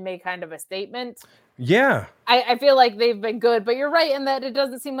come in and made kind of a statement. Yeah. I feel like they've been good, but you're right in that it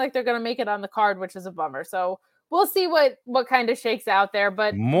doesn't seem like they're going to make it on the card, which is a bummer. So we'll see what kind of shakes out there.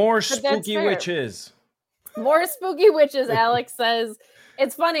 But more spooky witches. More spooky witches, Alex says.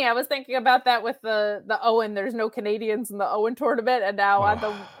 It's funny. I was thinking about that with the Owen. There's no Canadians in the Owen tournament. And now on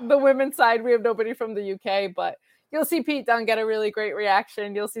the women's side, we have nobody from the UK. But you'll see Pete Dunne get a really great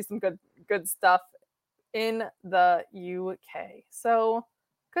reaction. You'll see some good stuff in the UK. So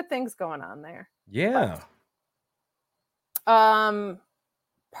good things going on there. Yeah.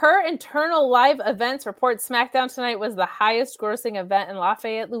 Per internal live events report, SmackDown tonight was the highest grossing event in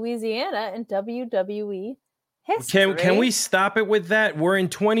Lafayette, Louisiana in WWE history. Can we stop it with that? We're in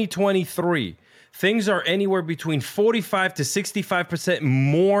 2023. Things are anywhere between 45 to 65%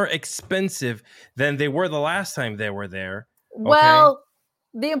 more expensive than they were the last time they were there. Okay? Well,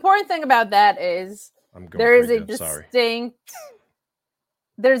 the important thing about that is there's a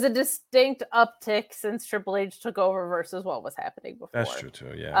distinct uptick since Triple H took over versus what was happening before. That's true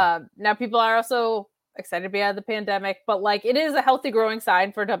too, yeah. Now people are also excited to be out of the pandemic, but like it is a healthy growing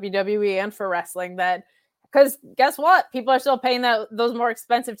sign for WWE and for wrestling that, because guess what? People are still paying those more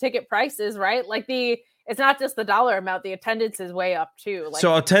expensive ticket prices, right? Like it's not just the dollar amount, the attendance is way up too. Like,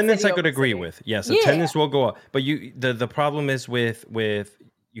 so attendance I could agree with. Yes, attendance will go up. But the problem is with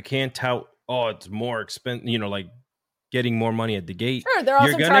you can't tout, it's more expensive, like getting more money at the gate. Sure, they're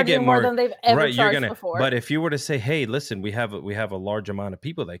also charging more than they've ever charged before. But if you were to say, hey, listen, we have a large amount of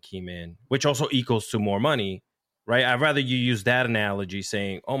people that came in, which also equals to more money, right? I'd rather you use that analogy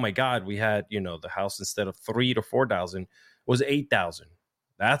saying, oh my God, we had, the house instead of 3,000 to 4,000 was 8,000.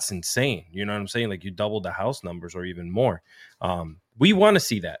 That's insane. You know what I'm saying? Like you doubled the house numbers or even more. We want to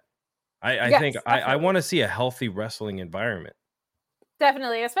see that. I think I want to see a healthy wrestling environment.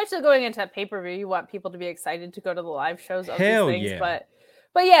 Definitely, especially going into pay-per-view, you want people to be excited to go to the live shows of Hell these things. Yeah.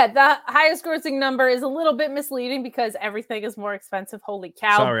 But yeah, the highest grossing number is a little bit misleading because everything is more expensive. Holy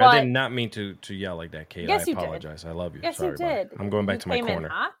cow. Sorry, I did not mean to yell like that, Kate. Yes, I apologize. I love you. Yes, Sorry, you did. I'm going back to my corner.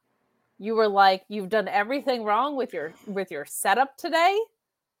 You were like, you've done everything wrong with your setup today.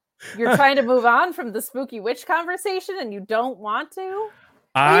 You're trying to move on from the spooky witch conversation and you don't want to.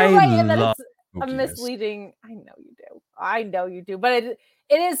 I love a misleading. I know you do, but it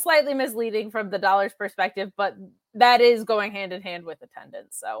is slightly misleading from the dollars perspective, but that is going hand in hand with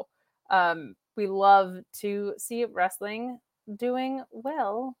attendance. So we love to see wrestling doing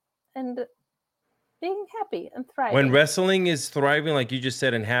well and being happy and thriving. When wrestling is thriving, like you just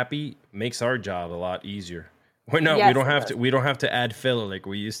said, and happy, makes our job a lot easier. We don't have to add filler like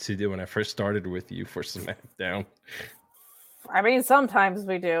we used to do when I first started with you for Smackdown. I mean, sometimes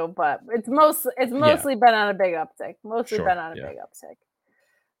we do, but it's mostly been on a big uptick. Big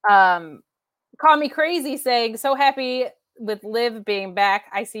uptick. Call Me Crazy saying, so happy with Liv being back.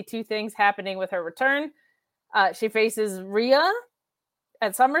 I see two things happening with her return. She faces Rhea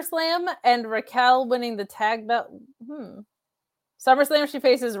at SummerSlam and Raquel winning the tag belt. SummerSlam, she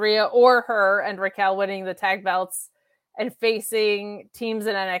faces Rhea or her and Raquel winning the tag belts and facing teams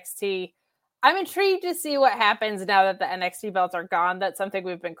in NXT. I'm intrigued to see what happens now that the NXT belts are gone. That's something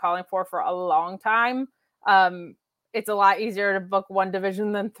we've been calling for a long time. It's a lot easier to book one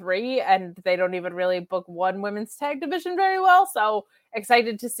division than three, and they don't even really book one women's tag division very well. So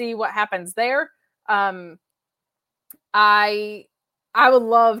excited to see what happens there. I would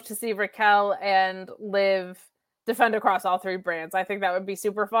love to see Raquel and Liv defend across all three brands. I think that would be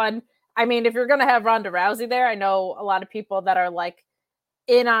super fun. I mean, if you're going to have Ronda Rousey there, I know a lot of people that are like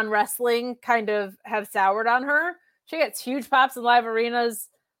in on wrestling kind of have soured on her. She gets huge pops in live arenas.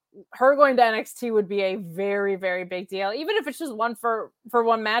 Her going to NXT would be a very, very big deal. Even if it's just one for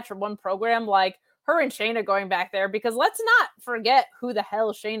one match or one program, like her and Shayna going back there, because let's not forget who the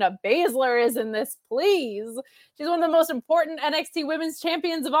hell Shayna Baszler is in this, please. She's one of the most important NXT women's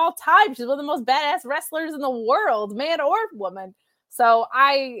champions of all time. She's one of the most badass wrestlers in the world, man or woman. So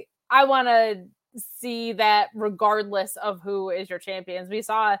I want to see that regardless of who is your champions. We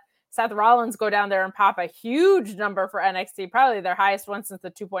saw Seth Rollins go down there and pop a huge number for NXT, probably their highest one since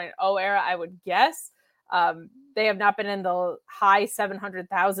the 2.0 era, I would guess. They have not been in the high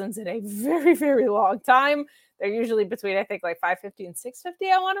 700,000s in a very, very long time. They're usually between, I think, like 550 and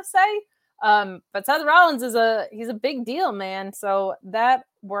 650, I want to say. But Seth Rollins he's a big deal, man. So that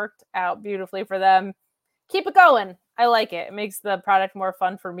worked out beautifully for them. Keep it going. I like it. It makes the product more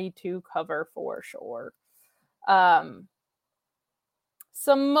fun for me to cover for sure.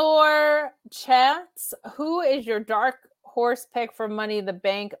 Some more chats. Who is your dark horse pick for Money in the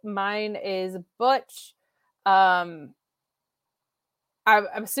Bank? Mine is Butch. I'm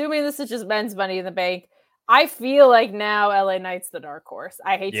assuming this is just men's Money in the Bank. I feel like now LA Knight's the dark horse.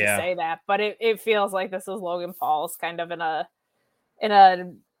 I hate to say that, but it feels like this is Logan Paul's kind of in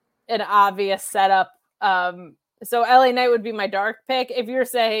an obvious setup. So LA Knight would be my dark pick. If you're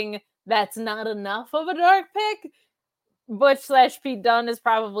saying that's not enough of a dark pick, Butch/Pete Dunne is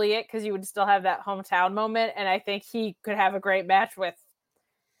probably it, because you would still have that hometown moment, and I think he could have a great match with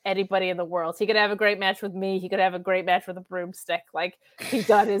anybody in the world. He could have a great match with me. He could have a great match with a broomstick. Like, Pete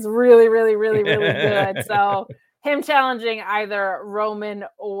Dunne is really, really, really, really good. So him challenging either Roman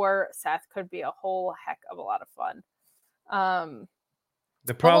or Seth could be a whole heck of a lot of fun.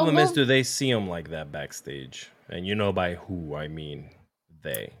 The problem is, do they see him like that backstage? And you know by who I mean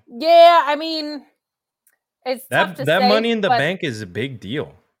they. Yeah, I mean, it's tough to that say, Money in the Bank is a big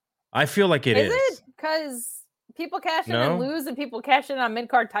deal. I feel like it is. Is it? Because people cash in and lose, and people cash in on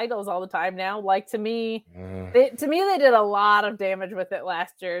mid-card titles all the time now. Like, to me, they did a lot of damage with it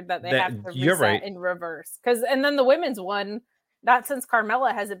last year that they have to reset in reverse. And then the women's one, not since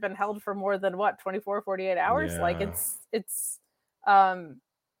Carmella has it been held for more than 24, 48 hours. Yeah. Like, it's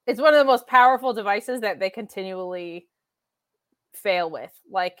one of the most powerful devices that they continually fail with.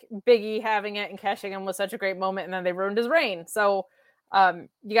 Like, Big E having it and cashing in was such a great moment, and then they ruined his reign. So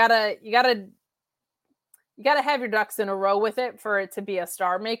you gotta have your ducks in a row with it for it to be a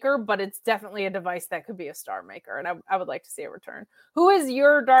star maker, but it's definitely a device that could be a star maker, and I would like to see a return. Who is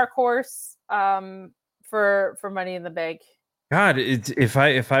your dark horse for Money in the Bank? God, if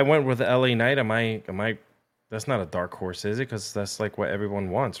I went with LA Knight, am I? That's not a dark horse, is it? Because that's like what everyone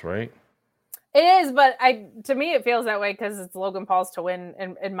wants, right? It is, but to me it feels that way because it's Logan Paul's to win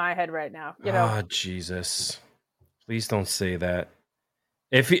in my head right now. You know? Oh, Jesus! Please don't say that.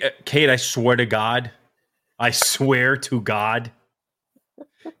 Kate, I swear to God,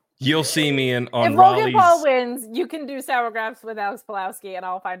 you'll see me on if Raleigh's. Logan Paul wins, you can do Sour Grabs with Alex Pulowski, and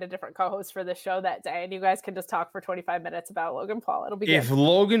I'll find a different co-host for the show that day, and you guys can just talk for 25 minutes about Logan Paul. It'll be good. If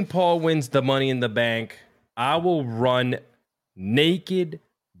Logan Paul wins the Money in the Bank, I will run naked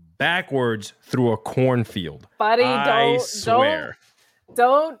backwards through a cornfield. Buddy, I swear.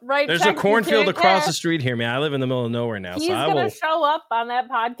 Don't write. There's a cornfield across the street here, man. I live in the middle of nowhere now. He's gonna show up on that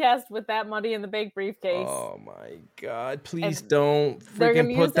podcast with that Money in the Bank briefcase. Oh my God! Please don't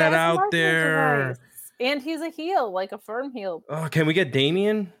freaking put that out there. And he's a heel, like a firm heel. Oh, can we get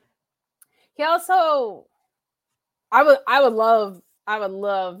Damian? He also, I would love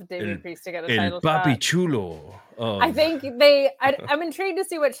Damian Priest to get a title shot. Papi Chulo. Oh. I think I'm intrigued to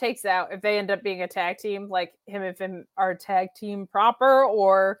see what shakes out if they end up being a tag team, like him are tag team proper,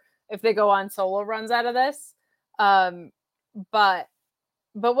 or if they go on solo runs out of this. But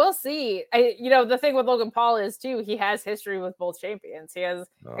But we'll see. The thing with Logan Paul is too, he has history with both champions. He has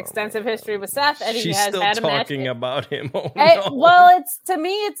extensive history with Seth, and he She's has still had a match. talking about him. Oh, no. Well, to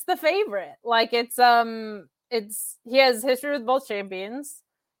me, it's the favorite. Like he has history with both champions.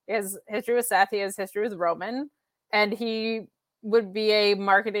 He has history with Seth. He has history with Roman, and he would be a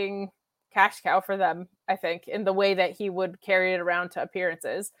marketing cash cow for them, I think, in the way that he would carry it around to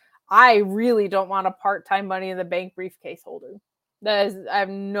appearances. I really don't want a part-time Money in the Bank briefcase holder. I have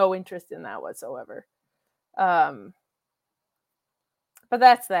no interest in that whatsoever. But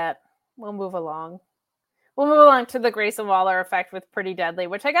that's that. We'll move along. We'll move along to the Grayson Waller effect with Pretty Deadly,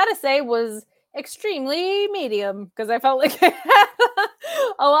 which I gotta say was extremely medium because I felt like it had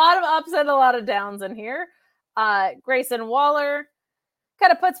a lot of ups and a lot of downs in here. Grayson Waller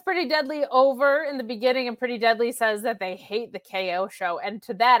kind of puts Pretty Deadly over in the beginning, and Pretty Deadly says that they hate the KO show. And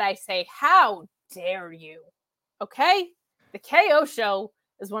to that I say, how dare you? Okay? The KO show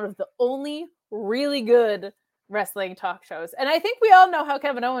is one of the only really good wrestling talk shows. And I think we all know how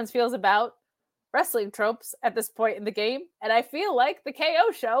Kevin Owens feels about wrestling tropes at this point in the game. And I feel like the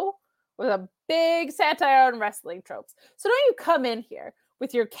KO show was a big satire on wrestling tropes. So don't you come in here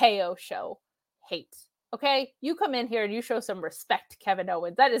with your KO show hate. Okay? You come in here and you show some respect to Kevin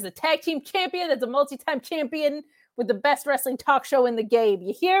Owens. That is a tag team champion. That's a multi-time champion with the best wrestling talk show in the game.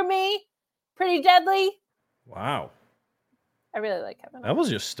 You hear me? Pretty Deadly? Wow. I really like Kevin Owens. That was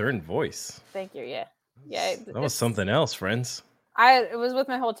your stern voice. Thank you. Yeah. That was something else, friends. It was with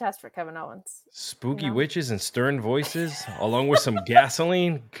my whole chest for Kevin Owens. Spooky witches and stern voices, along with some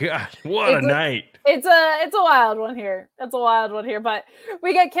gasoline. God, what a night! It's a wild one here. It's a wild one here. But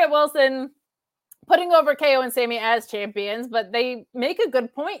we get Kit Wilson putting over KO and Sammy as champions, but they make a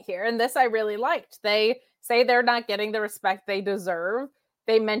good point here, and this I really liked. They say they're not getting the respect they deserve.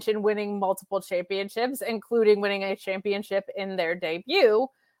 They mention winning multiple championships, including winning a championship in their debut.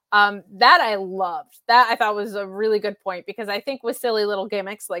 That I loved. That I thought was a really good point, because I think with silly little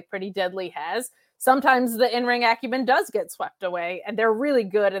gimmicks like Pretty Deadly has, sometimes the in-ring acumen does get swept away, and they're really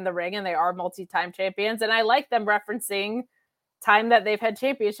good in the ring, and they are multi-time champions. And I like them referencing time that they've had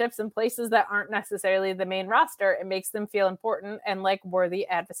championships in places that aren't necessarily the main roster. It makes them feel important and like worthy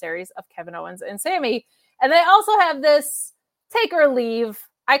adversaries of Kevin Owens and Sammy. And they also have this take or leave.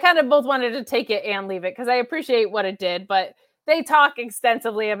 I kind of both wanted to take it and leave it because I appreciate what it did, but they talk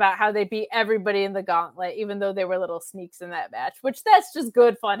extensively about how they beat everybody in the gauntlet, even though they were little sneaks in that match, which that's just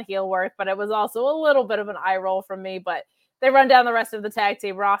good, fun heel work, but it was also a little bit of an eye roll from me. But they run down the rest of the tag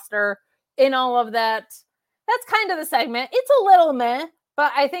team roster in all of that. That's kind of the segment. It's a little meh,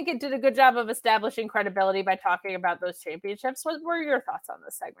 but I think it did a good job of establishing credibility by talking about those championships. What were your thoughts on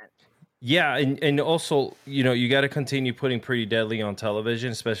this segment? Yeah, and also, you got to continue putting Pretty Deadly on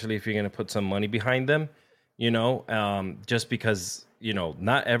television, especially if you're going to put some money behind them, just because,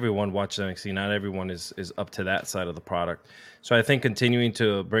 not everyone watches NXT, not everyone is up to that side of the product. So I think continuing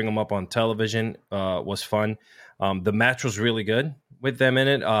to bring them up on television was fun. The match was really good with them in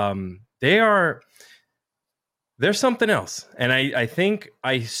it. There's something else. And I think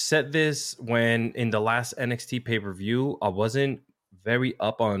I said this when in the last NXT pay-per-view, I wasn't very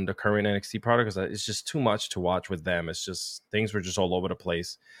up on the current NXT product because it's just too much to watch with them. It's just things were just all over the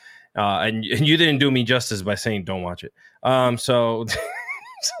place. And you didn't do me justice by saying don't watch it. So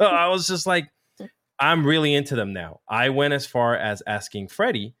I was just like, I'm really into them now. I went as far as asking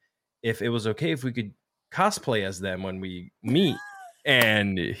Freddie if it was okay if we could cosplay as them when we meet.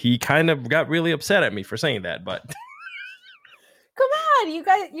 And he kind of got really upset at me for saying that, but come on, you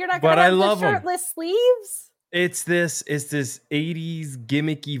guys, you're not going to have the shirtless sleeves. It's this 80s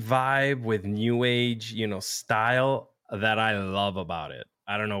gimmicky vibe with new age, style that I love about it.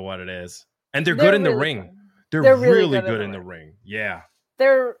 I don't know what it is. And they're good in the ring. They're really good in the ring. Yeah.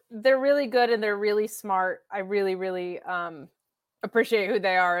 They're really good and they're really smart. I really, really appreciate who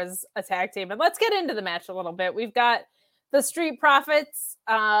they are as a tag team. And let's get into the match a little bit. We've got the Street Profits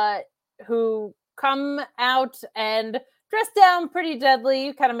who come out and dress down Pretty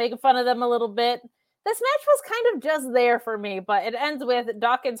Deadly, kind of making fun of them a little bit. This match was kind of just there for me, but it ends with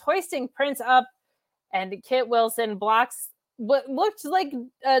Dawkins hoisting Prince up, and Kit Wilson blocks what looked like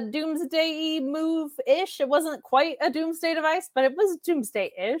a Doomsday move-ish. It wasn't quite a Doomsday device, but it was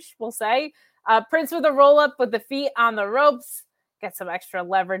Doomsday-ish, we'll say. Prince with a roll-up with the feet on the ropes. Get some extra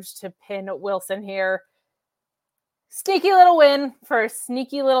leverage to pin Wilson here. Sneaky little win for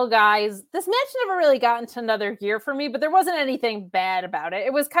sneaky little guys. This match never really got into another gear for me, but there wasn't anything bad about it.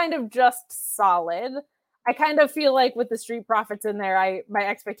 It was kind of just solid. I kind of feel like with the Street Profits in there, my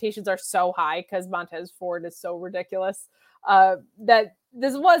expectations are so high because Montez Ford is so ridiculous that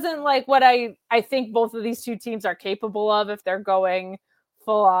this wasn't like what I think both of these two teams are capable of if they're going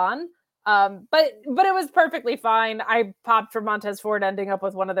full on. But it was perfectly fine. I popped for Montez Ford ending up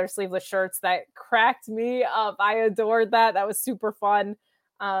with one of their sleeveless shirts that cracked me up. I adored that. That was super fun.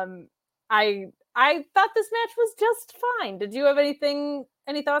 I thought this match was just fine. Did you have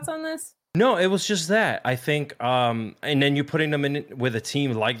any thoughts on this? No, it was just that. I think, and then you putting them in with a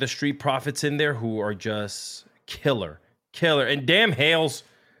team like the Street Profits in there who are just killer. And damn Hales.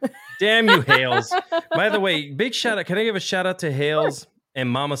 Damn you, Hales. By the way, big shout out. Can I give a shout out to Hales and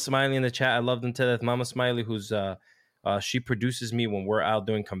Mama Smiley in the chat? I love them to death. Mama Smiley, who's she produces me when we're out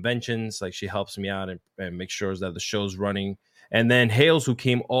doing conventions. Like, she helps me out and makes sure that the show's running. And then Hales, who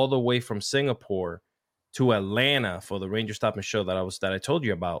came all the way from Singapore to Atlanta for the Ranger Stop and show that I told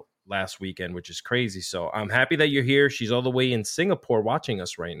you about last weekend, which is crazy. So I'm happy that you're here. She's all the way in Singapore watching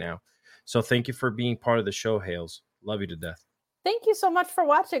us right now. So thank you for being part of the show, Hales. Love you to death. Thank you so much for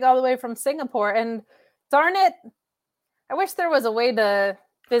watching all the way from Singapore. And darn it, I wish there was a way to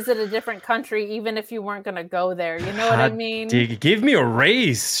visit a different country, even if you weren't going to go there. You know what I mean? Give me a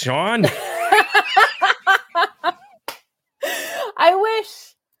raise, Sean. I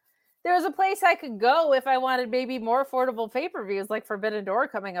wish there was a place I could go if I wanted maybe more affordable pay-per-views like Forbidden Door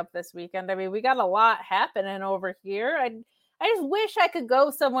coming up this weekend. I mean, we got a lot happening over here. I just wish I could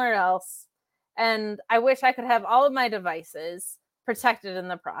go somewhere else. And I wish I could have all of my devices protected in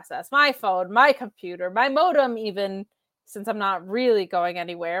the process. My phone, my computer, my modem even, since I'm not really going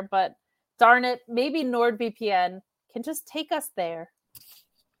anywhere. But darn it, maybe NordVPN can just take us there.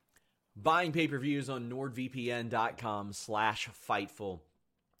 Buying pay-per-views on nordvpn.com/Fightful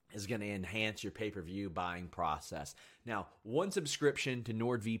is going to enhance your pay-per-view buying process. Now, one subscription to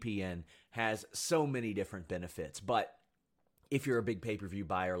NordVPN has so many different benefits, but if you're a big pay-per-view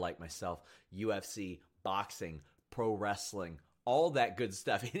buyer like myself, UFC, boxing, pro wrestling, all that good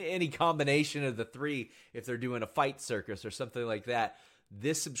stuff, any combination of the three, if they're doing a fight circus or something like that,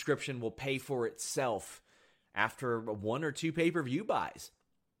 this subscription will pay for itself after one or two pay-per-view buys.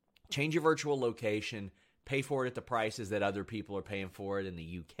 Change your virtual location, pay for it at the prices that other people are paying for it in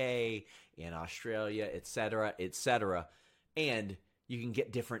the UK, in Australia, etc., etc., and you can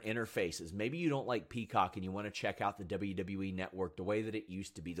get different interfaces. Maybe you don't like Peacock and you want to check out the WWE Network the way that it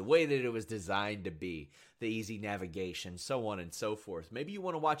used to be, the way that it was designed to be, the easy navigation, so on and so forth. Maybe you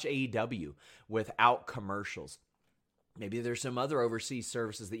want to watch AEW without commercials. Maybe there's some other overseas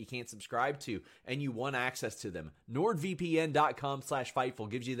services that you can't subscribe to and you want access to them. NordVPN.com/Fightful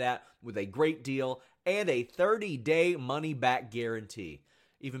gives you that with a great deal and a 30-day money-back guarantee.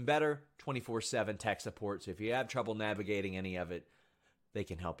 Even better, 24/7 tech support. So if you have trouble navigating any of it, they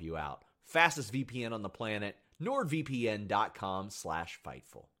can help you out. Fastest VPN on the planet,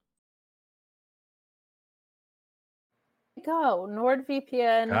 NordVPN.com/Fightful. Go,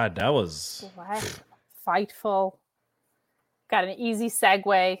 NordVPN. God, that was Fightful. Got an easy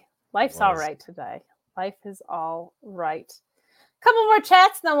segue. Life's all right today. Life is all right. Couple more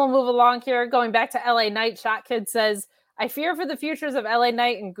chats, then we'll move along here. Going back to LA Knight, Shot Kid says, I fear for the futures of LA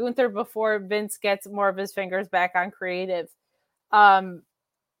Knight and Gunther before Vince gets more of his fingers back on creative. Gunther,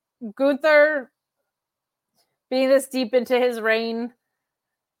 being this deep into his reign,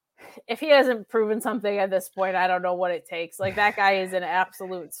 if he hasn't proven something at this point, I don't know what it takes. Like, that guy is an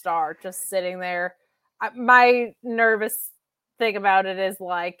absolute star just sitting there. My nervous thing about it is,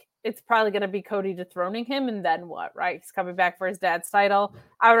 like, it's probably going to be Cody dethroning him, and then what, right? He's coming back for his dad's title.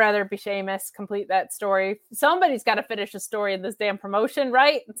 I would rather be Sheamus complete that story. Somebody's got to finish a story in this damn promotion,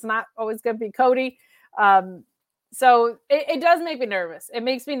 right? It's not always going to be Cody. So it does make me nervous. It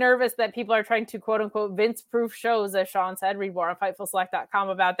makes me nervous that people are trying to quote unquote Vince-proof shows, as Sean said. Read more on FightfulSelect.com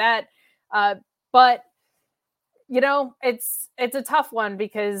about that. But you know, it's a tough one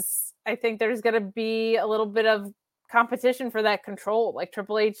because I think there's going to be a little bit of competition for that control. Like,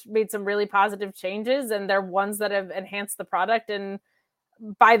 Triple H made some really positive changes, and they're ones that have enhanced the product. And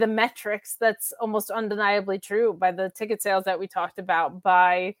by the metrics, that's almost undeniably true. By the ticket sales that we talked about,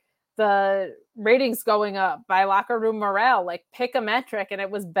 by the ratings going up, by locker room morale, like, pick a metric, and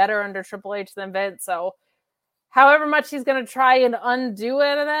it was better under Triple H than Vince. So however much he's going to try and undo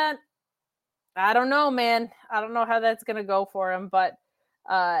it of that, I don't know, man. I don't know how that's going to go for him, but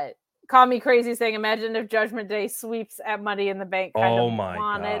call me crazy saying, imagine if Judgment Day sweeps at Money in the Bank. Oh my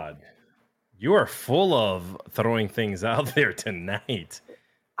God. You are full of throwing things out there tonight.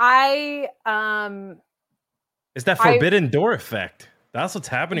 It's that Forbidden Door effect. That's what's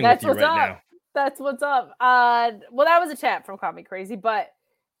happening with you right now. That's what's up. Well, that was a chat from Call Me Crazy, but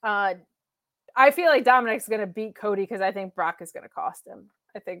I feel like Dominic's going to beat Cody because I think Brock is going to cost him.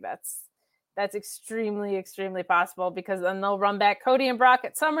 I think that's extremely, extremely possible, because then they'll run back Cody and Brock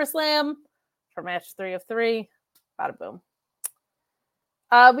at SummerSlam for match 3 of 3. Bada boom.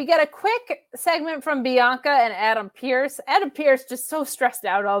 We get a quick segment from Bianca and Adam Pearce. Adam Pearce just so stressed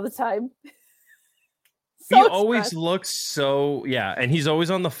out all the time. He always looks so, and he's always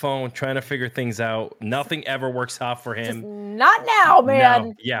on the phone trying to figure things out. Nothing ever works out for him. Just not now, man.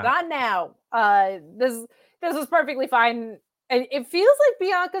 No, yeah. Not now. This is perfectly fine. It feels like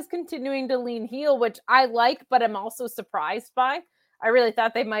Bianca's continuing to lean heel, which I like, but I'm also surprised by. I really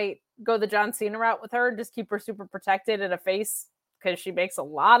thought they might go the John Cena route with her and just keep her super protected in a face because she makes a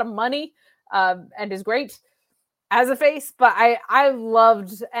lot of money and is great as a face. But I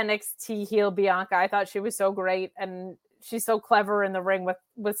loved NXT heel Bianca. I thought she was so great, and she's so clever in the ring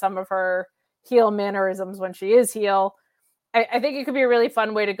with some of her heel mannerisms when she is heel. I think it could be a really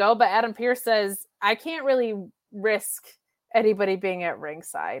fun way to go. But Adam Pearce says, I can't really risk anybody being at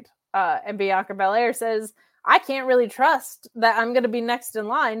ringside. And Bianca Belair says, I can't really trust that I'm going to be next in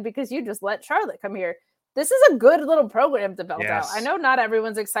line because you just let Charlotte come here. This is a good little program to build out. I know not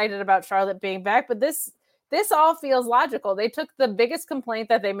everyone's excited about Charlotte being back, but this all feels logical. They took the biggest complaint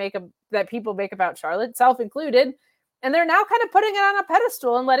that people make about Charlotte, self included, and they're now kind of putting it on a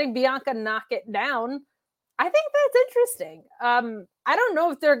pedestal and letting Bianca knock it down. I think that's interesting. I don't know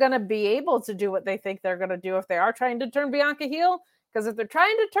if they're going to be able to do what they think they're going to do if they are trying to turn Bianca heel. Because if they're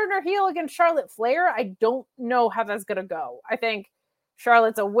trying to turn her heel against Charlotte Flair, I don't know how that's going to go. I think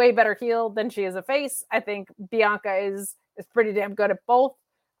Charlotte's a way better heel than she is a face. I think Bianca is pretty damn good at both.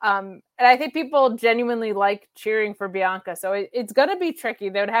 And I think people genuinely like cheering for Bianca. So it's going to be tricky.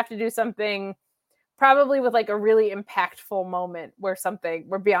 They would have to do something probably with like a really impactful moment where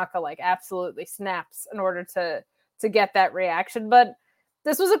Bianca like absolutely snaps in order to get that reaction. But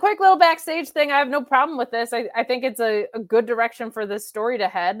this was a quick little backstage thing. I have no problem with this. I think it's a good direction for this story to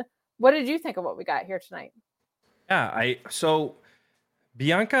head. What did you think of what we got here tonight? Yeah, so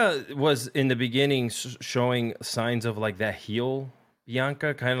Bianca was in the beginning showing signs of like that heel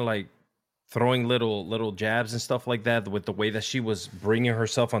Bianca, kind of like throwing little jabs and stuff like that with the way that she was bringing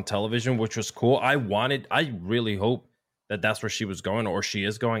herself on television, which was cool. I really hope that that's where she was going or she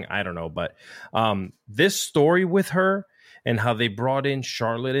is going. I don't know. But this story with her and how they brought in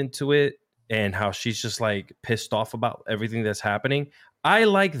Charlotte into it and how she's just like pissed off about everything that's happening. I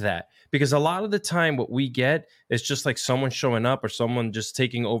like that because a lot of the time what we get is just like someone showing up or someone just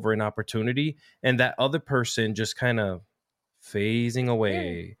taking over an opportunity and that other person just kind of phasing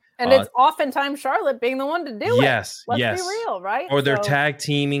away. And it's oftentimes Charlotte being the one to do it. Let's be real, right? Or they're tag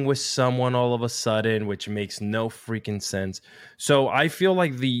teaming with someone all of a sudden, which makes no freaking sense. So I feel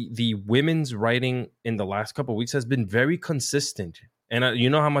like the women's writing in the last couple of weeks has been very consistent. And you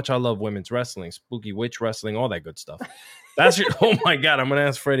know how much I love women's wrestling, Spooky Witch Wrestling, all that good stuff. That's oh my God, I'm going to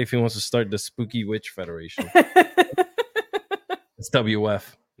ask Freddie if he wants to start the Spooky Witch Federation. It's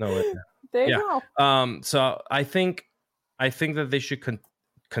WF. No, there you go. So I think that they should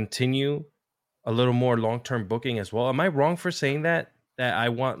continue a little more long-term booking as well. Am I wrong for saying that I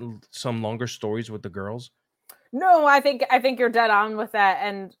want some longer stories with the girls? No, I think you're dead on with that.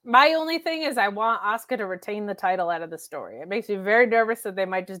 And my only thing is I want Asuka to retain the title out of the story. It makes me very nervous that they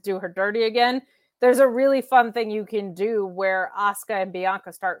might just do her dirty again. There's a really fun thing you can do where Asuka and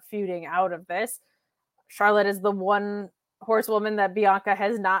Bianca start feuding out of this. Charlotte is the one horsewoman that Bianca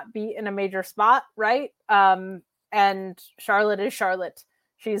has not beat in a major spot, right? And Charlotte is Charlotte.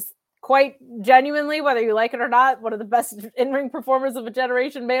 She's quite genuinely, whether you like it or not, one of the best in-ring performers of a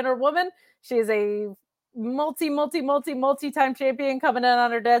generation, man or woman. She is a multi-time champion coming in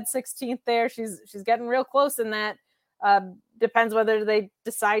on her dead 16th there. She's getting real close in that. Depends whether they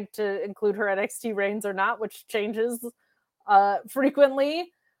decide to include her NXT reigns or not, which changes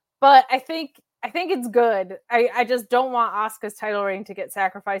frequently. But I think it's good. I just don't want Asuka's title reign to get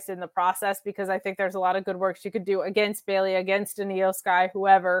sacrificed in the process because I think there's a lot of good work she could do against Bayley, against Io Sky,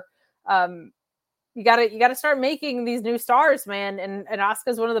 whoever. You gotta start making these new stars, man. And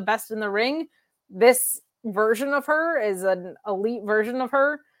Asuka's one of the best in the ring. This version of her is an elite version of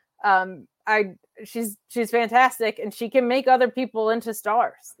her. She's fantastic, and she can make other people into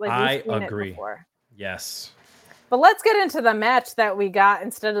stars. Like I agree. Yes. But let's get into the match that we got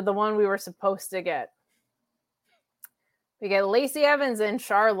instead of the one we were supposed to get. We get Lacey Evans and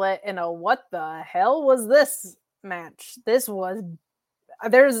Charlotte in a what the hell was this match? There's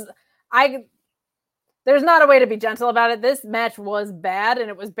not a way to be gentle about it. This match was bad, and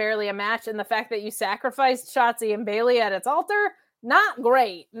it was barely a match. And the fact that you sacrificed Shotzi and Bayley at its altar, not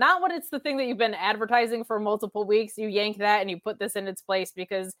great. Not when it's the thing that you've been advertising for multiple weeks. You yank that and you put this in its place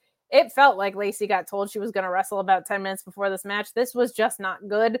because it felt like Lacey got told she was going to wrestle about 10 minutes before this match. This was just not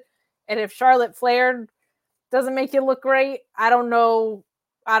good. And if Charlotte flared doesn't make you look great, I don't know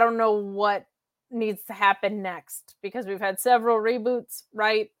what needs to happen next, because we've had several reboots,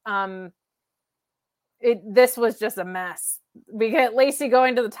 right? This was just a mess. We get Lacey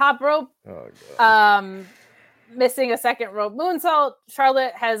going to the top rope, missing a second rope moonsault.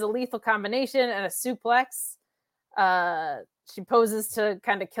 Charlotte has a lethal combination and a suplex. She poses to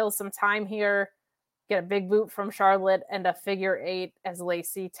kind of kill some time here, get a big boot from Charlotte and a figure 8 as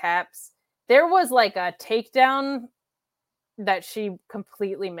Lacey taps. There was like a takedown that she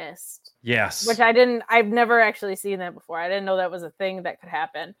completely missed. Yes. Which I've never actually seen that before. I didn't know that was a thing that could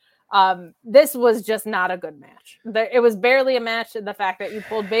happen. This was just not a good match. It was barely a match. The fact that you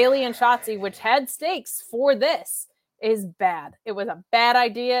pulled Bayley and Shotzi, which had stakes for this, is bad. It was a bad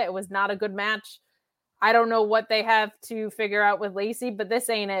idea. It was not a good match. I don't know what they have to figure out with Lacey, but this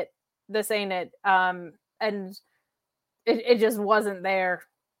ain't it. And it just wasn't there.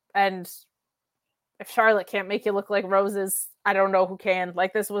 And if Charlotte can't make you look like roses, I don't know who can.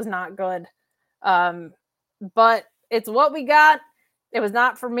 Like, this was not good. But it's what we got. It was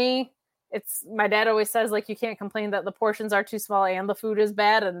not for me. My dad always says, like, you can't complain that the portions are too small and the food is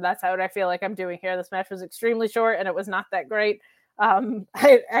bad. And that's how I feel like I'm doing here. This match was extremely short and it was not that great.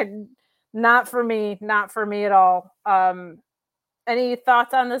 Not for me at all. Any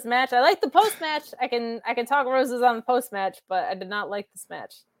thoughts on this match? I like the post match. I can talk roses on the post match, but I did not like this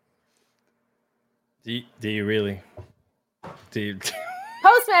match. Do you really?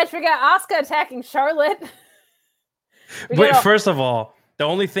 Post match, we got Asuka attacking Charlotte. Wait, first of all, the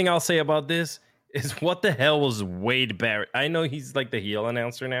only thing I'll say about this is, what the hell was Wade Barrett? I know he's like the heel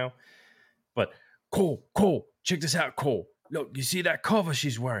announcer now, but Cole, check this out, Cole. Look, you see that cover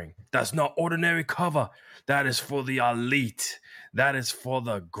she's wearing? That's not ordinary cover. That is for the elite. That is for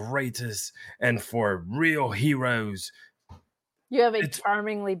the greatest and for real heroes. You have a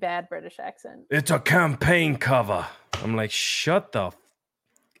charmingly bad British accent. It's a campaign cover. I'm like, shut the...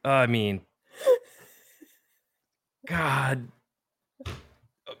 I mean... God.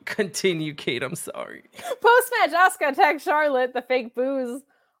 Continue, Kate. I'm sorry. Post-match, Asuka attacks Charlotte. The fake boos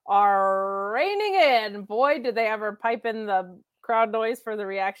are raining in. Boy, did they ever pipe in the crowd noise for the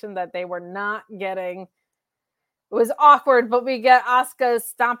reaction that they were not getting. It was awkward, but we get Asuka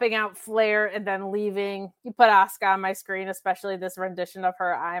stomping out Flair and then leaving. You put Asuka on my screen, especially this rendition of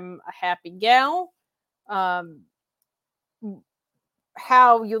her I'm a Happy Gal.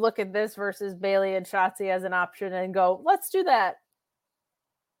 How you look at this versus Bayley and Shotzi as an option and go, let's do that.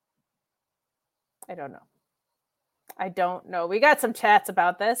 I don't know. We got some chats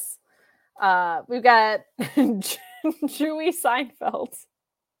about this. We've got Chewy Seinfeld.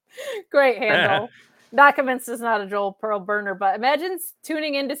 Great handle. Not convinced it's not a Joel Pearl burner, but imagine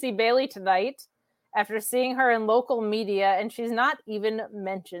tuning in to see Bayley tonight after seeing her in local media and she's not even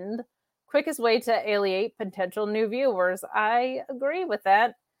mentioned. Quickest way to alienate potential new viewers. I agree with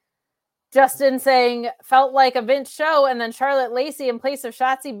that. Justin saying, felt like a Vince show, and then Charlotte Lacey in place of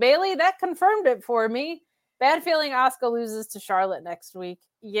Shotzi Bayley. That confirmed it for me. Bad feeling Asuka loses to Charlotte next week.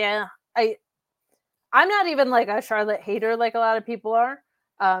 Yeah, I'm not even like a Charlotte hater like a lot of people are.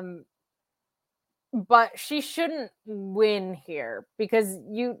 But she shouldn't win here because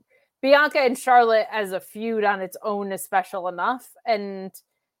Bianca and Charlotte as a feud on its own is special enough. And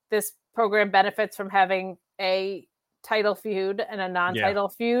this program benefits from having a title feud and a non-title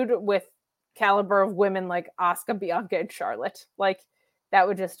feud with caliber of women like Asuka, Bianca, and Charlotte. Like, that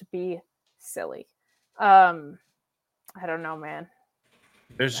would just be silly. I don't know, man.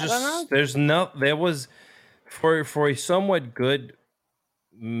 There was for a somewhat good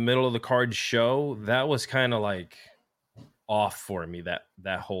middle of the card show, that was kind of like off for me,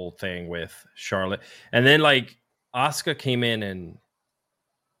 that whole thing with Charlotte. And then like Asuka came in and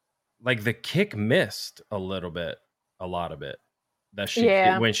like the kick missed a lot of it that she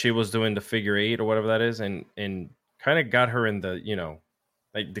when she was doing the figure 8 or whatever that is, and kind of got her in the,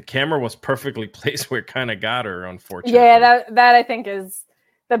 like the camera was perfectly placed where it kind of got her, unfortunately. Yeah, that I think is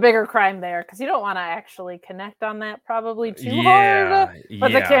the bigger crime there, because you don't want to actually connect on that probably too hard.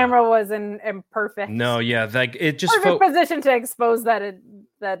 But the camera was in perfect. No, yeah, like it just perfect position to expose that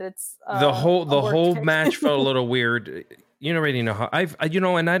it's the whole match felt a little weird. You already know how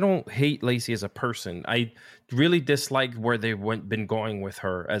and I don't hate Lacey as a person. I really dislike where they've been going with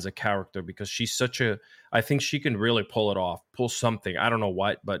her as a character, because she's I think she can really pull it off, pull something. I don't know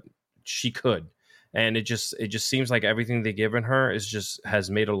what, but she could. And it just seems like everything they've given her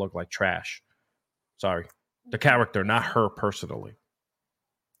has made her look like trash. Sorry. The character, not her personally.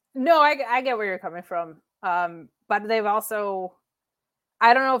 No, I get where you're coming from. But they've also,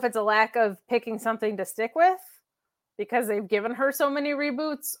 I don't know if it's a lack of picking something to stick with because they've given her so many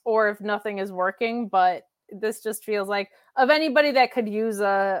reboots, or if nothing is working, but this just feels like of anybody that could use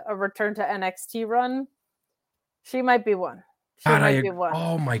a return to NXT run, she might be one.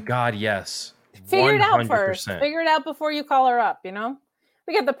 Oh my God, yes. Figure it out first. Figure it out before you call her up, you know?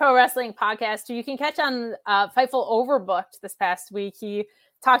 We got the Pro Wrestling Podcast, who you can catch on Fightful Overbooked this past week. He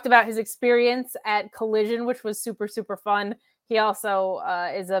talked about his experience at Collision, which was super, super fun. He also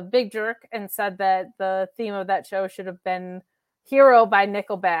is a big jerk and said that the theme of that show should have been Hero by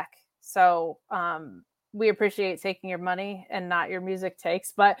Nickelback. So we appreciate taking your money and not your music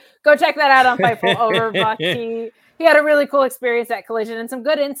takes. But go check that out on Fightful Overbooked. He had a really cool experience at Collision and some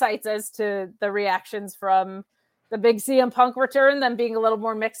good insights as to the reactions from the big CM Punk return, them being a little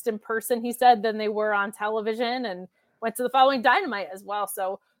more mixed in person, he said, than they were on television, and went to the following Dynamite as well.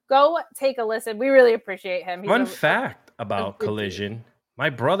 So go take a listen. We really appreciate him. Fun fact about Collision. My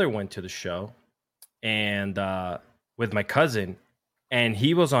brother went to the show and with my cousin, and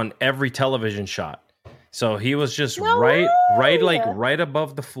he was on every television shot. So he was just right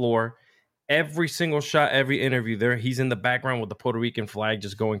above the floor. Every single shot, every interview there, he's in the background with the Puerto Rican flag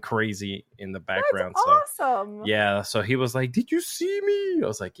just going crazy in the background. That's awesome. Yeah, so he was like, "Did you see me?" I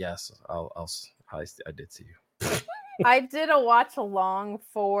was like, "Yes, I did see you." I did a watch along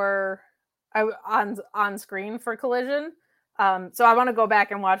on screen for Collision. So I want to go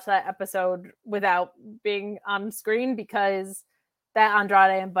back and watch that episode without being on screen, because that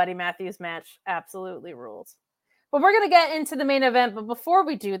Andrade and Buddy Matthews match absolutely rules. But we're going to get into the main event. But before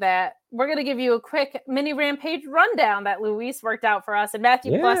we do that, we're going to give you a quick mini Rampage rundown that Luis worked out for us. And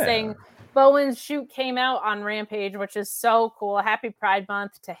Matthew Plus saying Bowen's shoot came out on Rampage, which is so cool. Happy Pride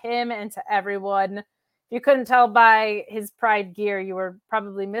Month to him and to everyone. If you couldn't tell by his Pride gear, you were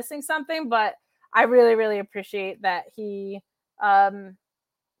probably missing something. But I really, really appreciate that he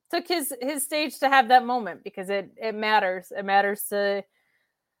took his stage to have that moment, because it matters. It matters to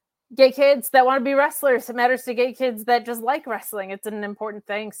gay kids that want to be wrestlers. It matters to gay kids that just like wrestling. It's an important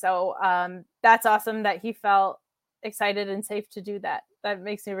thing. So that's awesome that he felt excited and safe to do that. That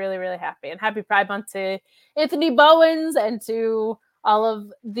makes me really, really happy. And happy Pride Month to Anthony Bowens and to all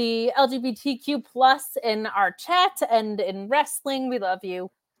of the LGBTQ plus in our chat and in wrestling. We love you.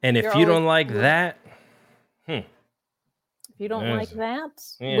 And if you don't like that, you don't like that,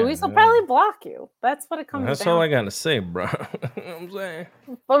 Luis will probably block you. That's what it comes down to. That's all I got to say, bro. I'm saying.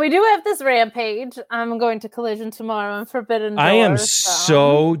 But we do have this Rampage. I'm going to Collision tomorrow and Forbidden Door. I am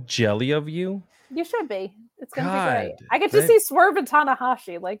so jelly of you. You should be. It's going to be great. I get to see Swerve and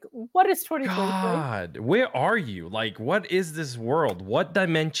Tanahashi. Like, what is 2023? God, where are you? Like, what is this world? What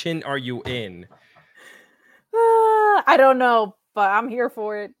dimension are you in? I don't know, but I'm here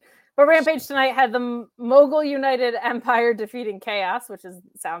for it. But Rampage tonight had the Mogul United Empire defeating Chaos, which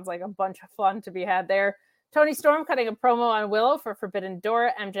sounds like a bunch of fun to be had there. Tony Storm cutting a promo on Willow for Forbidden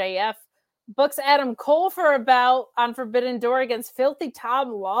Door. MJF books Adam Cole for a bout on Forbidden Door against Filthy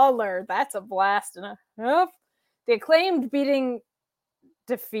Tom Lawler. That's a blast and a half. The Acclaimed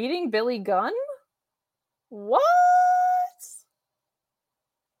defeating Billy Gunn? What?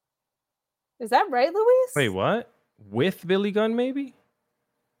 Is that right, Luis? Wait, what? With Billy Gunn, maybe?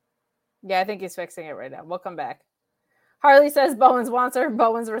 Yeah, I think he's fixing it right now. We'll come back. Harley says Bowens wants her.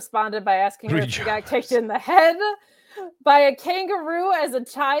 Bowens responded by asking her if she got kicked in the head by a kangaroo as a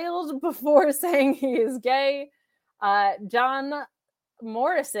child before saying he is gay. John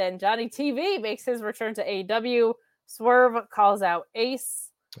Morrison, Johnny TV, makes his return to AEW. Swerve calls out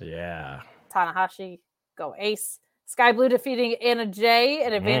Ace. Yeah. Tanahashi, go Ace. Sky Blue defeating Anna Jay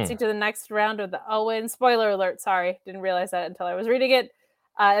and advancing to the next round of the Owen. Spoiler alert, sorry. Didn't realize that until I was reading it.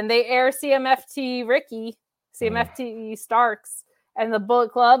 And they air CMFT Ricky, CMFT Starks, and the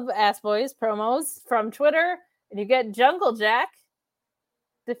Bullet Club Ass Boys promos from Twitter. And you get Jungle Jack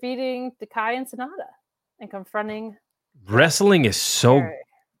defeating Dakai and Sonata and confronting. Wrestling is so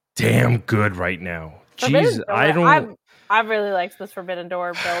damn good right now. Jeez, I really liked this Forbidden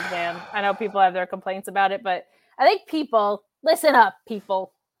Door build, man. I know people have their complaints about it, but I think people, listen up,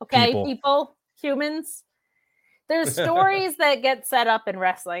 people. Okay, people humans. There's stories that get set up in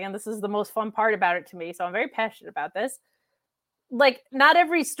wrestling, and this is the most fun part about it to me, so I'm very passionate about this. Like, not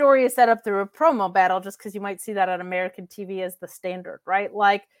every story is set up through a promo battle just because you might see that on American TV as the standard, right?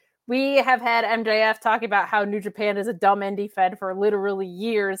 Like, we have had MJF talking about how New Japan is a dumb indie fed for literally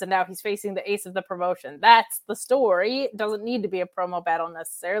years, and now he's facing the ace of the promotion. That's the story. It doesn't need to be a promo battle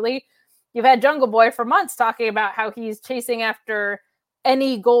necessarily. You've had Jungle Boy for months talking about how he's chasing after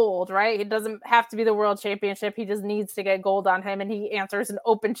any gold, right? It doesn't have to be the world championship. He just needs to get gold on him, and he answers an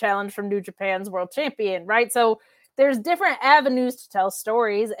open challenge from New Japan's world champion, right? So there's different avenues to tell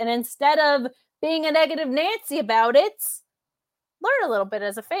stories, and instead of being a negative Nancy about it, learn a little bit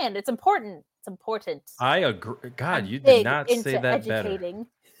as a fan. It's important. It's important. I agree. God, I'm you did big not into say that educating.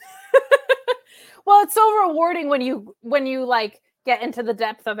 Well, it's so rewarding when you like get into the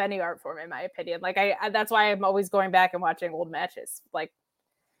depth of any art form, in my opinion. Like I that's why I'm always going back and watching old matches, like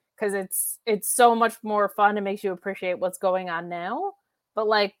because it's so much more fun. It makes you appreciate what's going on now. But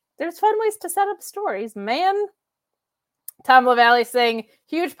like, there's fun ways to set up stories, man. Tom LaValle saying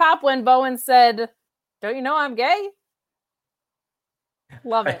huge pop when Bowen said, "Don't you know I'm gay?"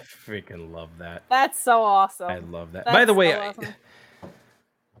 Love it. I freaking love that. That's so awesome. I love that. That's By the way, so awesome.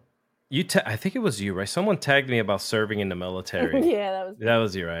 I think it was you, right? Someone tagged me about serving in the military. Yeah, that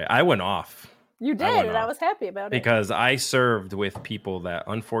was you, right? I went off. You did, and I was happy about it. Because I served with people that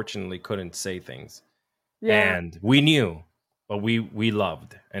unfortunately couldn't say things. Yeah. And we knew, but we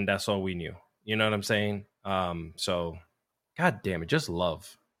loved, and that's all we knew. You know what I'm saying? So God damn it, just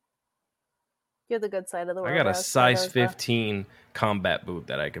love. You're the good side of the world. I got a size 15 combat boot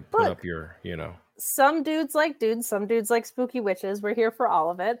that I could put up your, Some dudes like dudes, some dudes like spooky witches. We're here for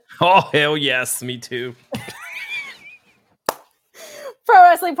all of it. Oh, hell yes, me too. Pro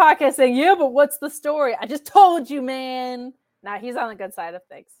Wrestling Podcast saying, yeah, but what's the story? I just told you, man. Nah, he's on the good side of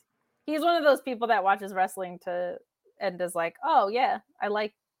things. He's one of those people that watches wrestling and is like, oh yeah, I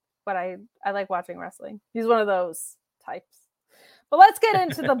like watching wrestling. He's one of those types. But let's get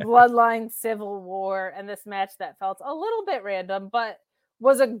into the Bloodline Civil War and this match that felt a little bit random, but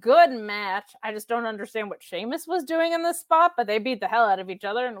was a good match. I just don't understand what Sheamus was doing in this spot, but they beat the hell out of each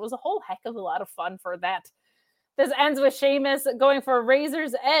other, and it was a whole heck of a lot of fun for that. This ends with Sheamus going for a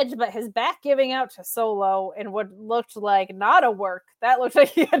Razor's Edge, but his back giving out to Solo in what looked like not a work. That looked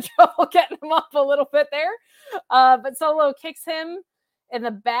like he had trouble getting him up a little bit there. But Solo kicks him in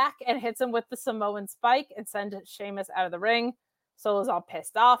the back and hits him with the Samoan spike and sends Sheamus out of the ring. Solo's all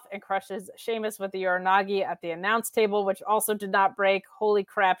pissed off and crushes Sheamus with the Uranagi at the announce table, which also did not break. Holy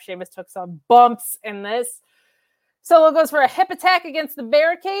crap, Sheamus took some bumps in this. Solo goes for a hip attack against the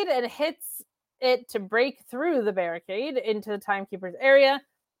barricade and hits it to break through the barricade into the timekeeper's area.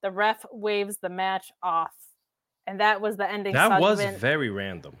 The ref waves the match off. And that was the ending. That was very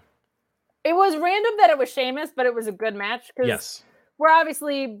random. It was random that it was Sheamus, but it was a good match. Yes. We're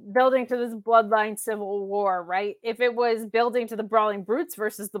obviously building to this Bloodline Civil War, right? If it was building to the Brawling Brutes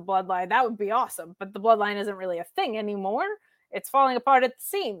versus the Bloodline, that would be awesome. But the Bloodline isn't really a thing anymore. It's falling apart at the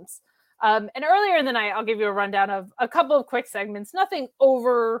seams. And earlier in the night, I'll give you a rundown of a couple of quick segments. Nothing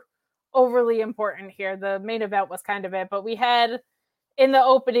overly important here. The main event was kind of it. But we had in the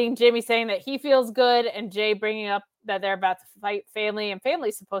opening, Jamie saying that he feels good and Jay bringing up that they're about to fight family. And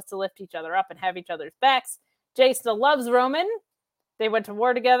family's supposed to lift each other up and have each other's backs. Jay still loves Roman. They went to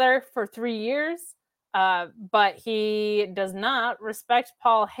war together for 3 years, but he does not respect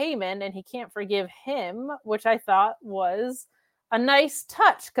Paul Heyman, and he can't forgive him, which I thought was a nice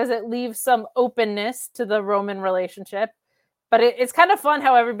touch because it leaves some openness to the Roman relationship. But it's kind of fun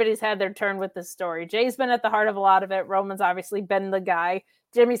how everybody's had their turn with this story. Jay's been at the heart of a lot of it. Roman's obviously been the guy.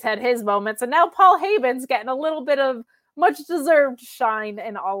 Jimmy's had his moments, and now Paul Heyman's getting a little bit of much-deserved shine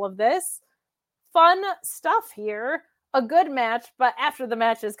in all of this. Fun stuff here. A good match, but after the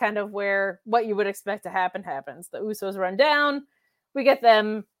match is kind of where what you would expect to happen happens. The Usos run down. We get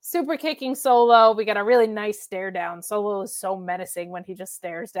them super kicking Solo. We get a really nice stare down. Solo is so menacing when he just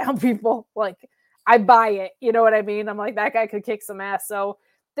stares down people. Like, I buy it. You know what I mean? I'm like, that guy could kick some ass. So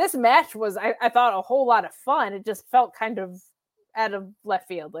this match was, I thought, a whole lot of fun. It just felt kind of out of left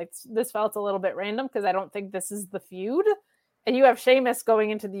field. Like, this felt a little bit random because I don't think this is the feud. And you have Sheamus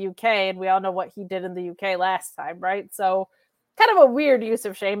going into the UK, and we all know what he did in the UK last time, right? So kind of a weird use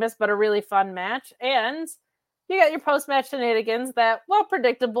of Sheamus, but a really fun match. And you got your post-match shenanigans that, well,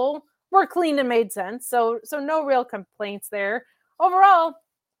 predictable, were clean and made sense. So no real complaints there. Overall,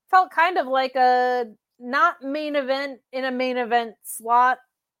 felt kind of like a not main event in a main event slot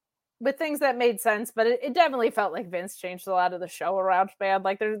with things that made sense, but it definitely felt like Vince changed a lot of the show around, man.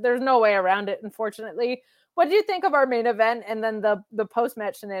 Like there's no way around it, unfortunately. What do you think of our main event and then the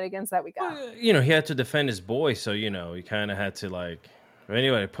post-match shenanigans that we got? Well, he had to defend his boy, so, he kind of had to, like, if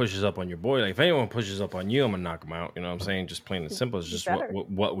anybody pushes up on your boy, like, if anyone pushes up on you, I'm going to knock him out. You know what I'm saying? Just plain and simple. It's just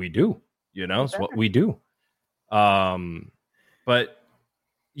what we do. It's what we do. But,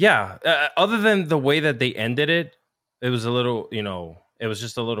 yeah, other than the way that they ended it, it was a little, it was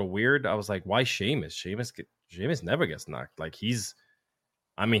just a little weird. I was like, why Sheamus? Sheamus never gets knocked. Like, he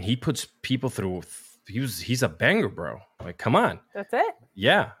puts people through... He's a banger, bro. Like, come on. That's it.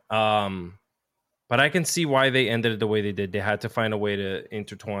 Yeah. But I can see why they ended it the way they did. They had to find a way to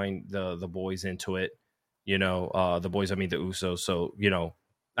intertwine the boys into it. The boys, the Usos. So,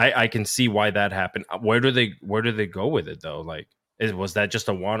 I can see why that happened. Where do they go with it though? Like, Was that just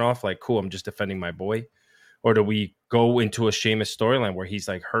a one-off? Like, cool, I'm just defending my boy. Or do we go into a Sheamus storyline where he's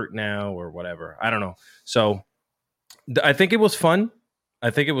like hurt now or whatever? I don't know. So I think it was fun.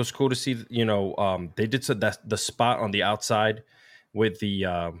 I think it was cool to see, they did the spot on the outside with the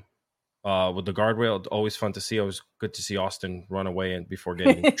guardrail. Always fun to see. Always good to see Austin run away and before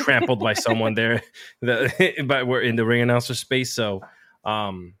getting trampled by someone there. But we're in the ring announcer space. So,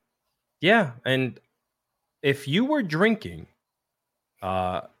 yeah. And if you were drinking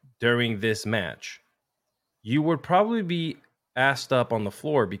during this match, you would probably be asked up on the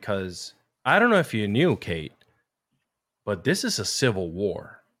floor because I don't know if you knew, Kate, but this is a civil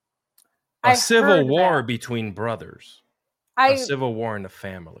war. A civil war between brothers. A civil war in the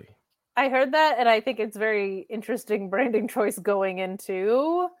family. I heard that, and I think it's very interesting branding choice going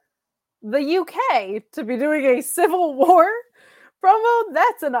into the UK to be doing a civil war promo.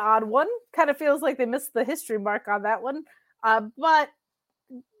 That's an odd one. Kind of feels like they missed the history mark on that one. But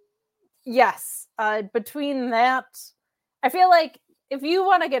yes, between that, I feel like if you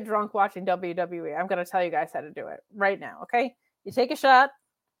want to get drunk watching WWE, I'm going to tell you guys how to do it right now, okay? You take a shot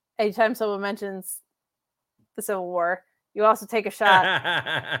anytime someone mentions the Civil War. You also take a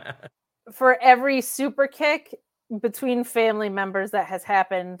shot for every super kick between family members that has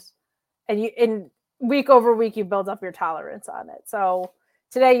happened. And in week over week, you build up your tolerance on it. So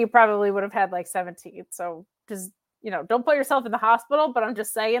today you probably would have had like 17. So just, don't put yourself in the hospital, but I'm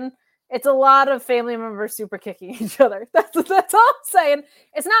just saying, it's a lot of family members super kicking each other. That's all I'm saying.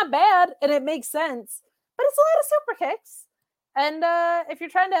 It's not bad, and it makes sense, but it's a lot of super kicks. And if you're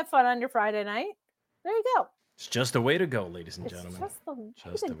trying to have fun on your Friday night, there you go. It's just the way to go, ladies and gentlemen. Just the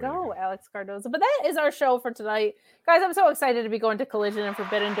way to go, Alex Cardoza. But that is our show for tonight. Guys, I'm so excited to be going to Collision and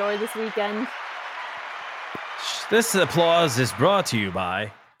Forbidden Door this weekend. This applause is brought to you by...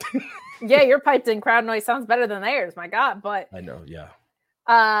 Yeah, your piped-in crowd noise sounds better than theirs, my God. But I know, yeah.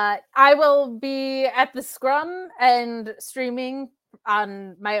 I will be at the Scrum and streaming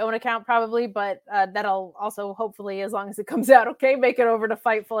on my own account probably, but that'll also hopefully, as long as it comes out okay, make it over to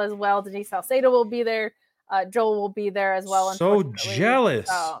Fightful as well. Denise Salcedo will be there. Joel will be there as well. So jealous.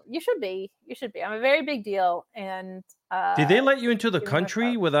 You should be. I'm a very big deal. And did they let you into the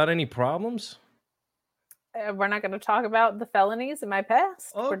country without any problems? We're not going to talk about the felonies in my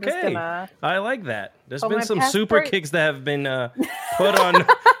past. Okay. We're just gonna... I like that. There's been some super kicks that have been put on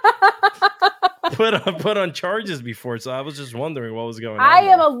put on charges before, so I was just wondering what was going on. I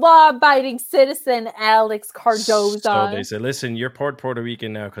am a law-abiding citizen, Alex Cardoza. So they said, listen, you're Puerto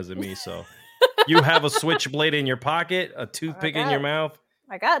Rican now because of me, so you have a switchblade in your pocket, a toothpick in your mouth.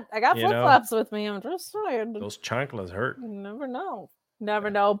 I got flip-flops with me. I'm just saying. Those chanclas hurt. You never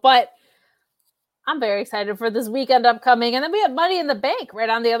know. But I'm very excited for this weekend upcoming. And then we have Money in the Bank right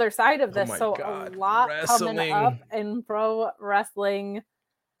on the other side of this. A lot coming up in pro wrestling.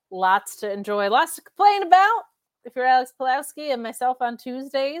 Lots to enjoy. Lots to complain about. If you're Alex Pulowski and myself on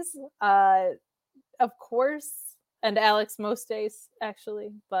Tuesdays, of course. And Alex most days,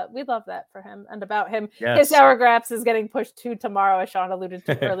 actually. But we love that for him and about him. Yes. His Sour Graps is getting pushed to tomorrow, as Sean alluded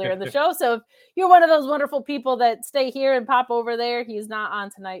to earlier in the show. So if you're one of those wonderful people that stay here and pop over there, he's not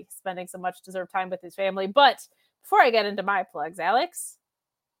on tonight. He's spending some much deserved time with his family. But before I get into my plugs, Alex,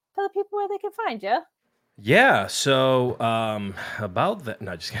 tell the people where they can find you. Yeah, so about that,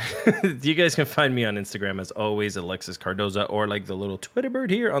 no, just kidding. You guys can find me on Instagram as always, Alexis Cardoza, or like the little Twitter bird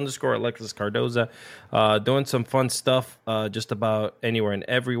here, _ Alexis Cardoza, doing some fun stuff just about anywhere and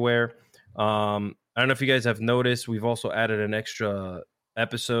everywhere. I don't know if you guys have noticed, we've also added an extra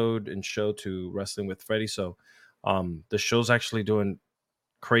episode and show to Wrestling with Freddie, so the show's actually doing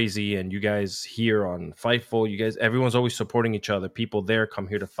crazy, and you guys here on Fightful, everyone's always supporting each other. People there come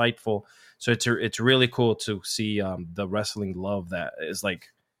here to Fightful. So it's really cool to see the wrestling love that is like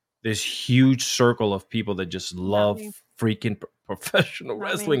this huge circle of people that just love freaking professional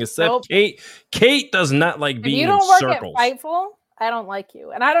wrestling. Except Kate does not like being in circles. If you don't work at Fightful, I don't like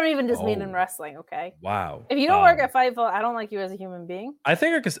you. And I don't even just mean in wrestling, okay? Wow. If you don't work at Fightful, I don't like you as a human being. I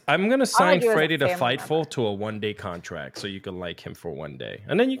think I'm going to sign Freddie to Fightful to a 1-day contract so you can like him for 1 day.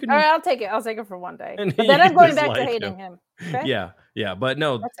 And then you can... All right, I'll take it. I'll take it for 1 day. But then I'm going back to hating him. Okay? Yeah. But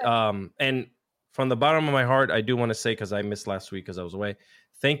no, and from the bottom of my heart, I do want to say, because I missed last week because I was away,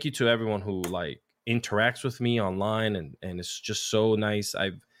 thank you to everyone who like interacts with me online, and it's just so nice.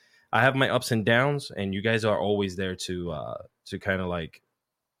 I have my ups and downs, and you guys are always there to kind of like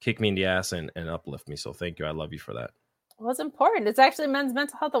kick me in the ass and uplift me. So thank you. I love you for that. Well, it's important. It's actually Men's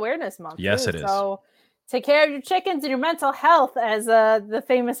Mental Health Awareness Month. Yes, it is. So take care of your chickens and your mental health, as the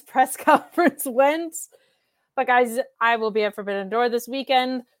famous press conference went. But guys, I will be at Forbidden Door this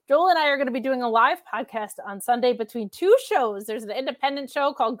weekend. Joel and I are going to be doing a live podcast on Sunday between two shows. There's an independent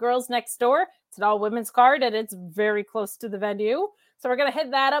show called Girls Next Door. It's an all-women's card, and it's very close to the venue. So we're going to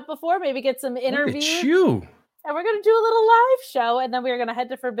hit that up before, maybe get some interviews. Look at you. And we're going to do a little live show, and then we're going to head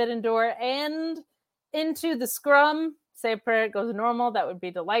to Forbidden Door and into the scrum. Say a prayer, it goes normal. That would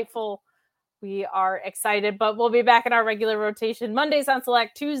be delightful. We are excited, but we'll be back in our regular rotation. Mondays on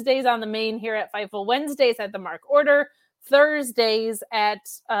Select, Tuesdays on the main here at Fightful, Wednesdays at the Mark Order, Thursdays at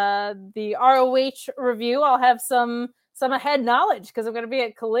the ROH review. I'll have some ahead knowledge because I'm going to be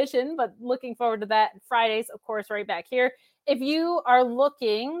at Collision, but looking forward to that. Fridays, of course, right back here. If you are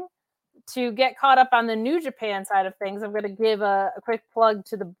looking to get caught up on the New Japan side of things, I'm going to give a quick plug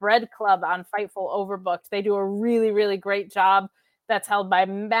to the Bread Club on Fightful Overbooked. They do a really, really great job. That's held by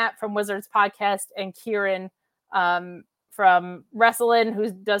Matt from Wizards Podcast and Kieran from Wrestling, who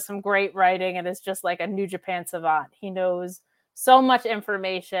does some great writing and is just like a New Japan savant. He knows so much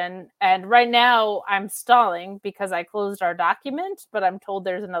information. And right now I'm stalling because I closed our document, but I'm told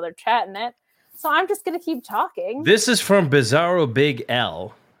there's another chat in it. So I'm just going to keep talking. This is from Bizarro Big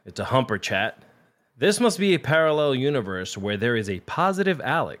L. It's a humper chat. This must be a parallel universe where there is a positive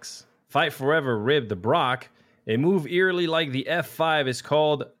Alex. Fight Forever ribbed the Brock. A move eerily like the F5 is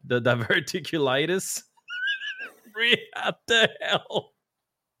called the diverticulitis. What the hell?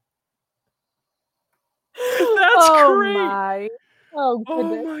 That's great. Oh,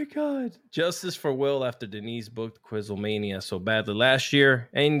 my God. Justice for Will after Denise booked Quizlemania so badly last year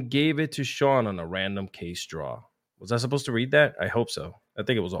and gave it to Sean on a random case draw. Was I supposed to read that? I hope so. I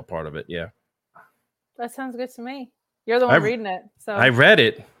think it was all part of it. Yeah. That sounds good to me. You're the one reading it. So I read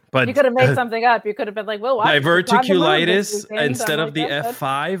it, but you could have made something up. You could have been like, well, diverticulitis instead of the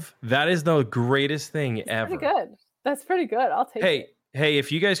F5. That is the greatest thing ever. Pretty good. That's pretty good. I'll take it. Hey,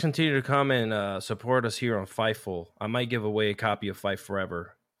 if you guys continue to come and support us here on Fightful, I might give away a copy of Fight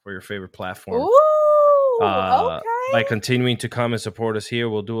Forever for your favorite platform. Ooh, okay. By continuing to come and support us here,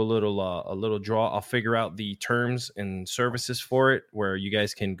 we'll do a little draw. I'll figure out the terms and services for it, where you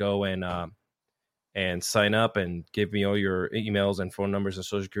guys can go and sign up and give me all your emails and phone numbers and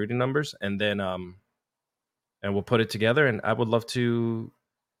social security numbers, and then and we'll put it together. And I would love to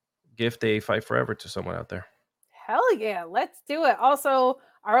gift a Fight Forever to someone out there. Hell yeah, let's do it. Also,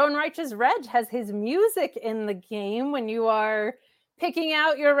 our own Righteous Reg has his music in the game. When you are picking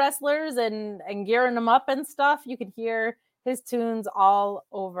out your wrestlers and gearing them up and stuff, you can hear his tunes all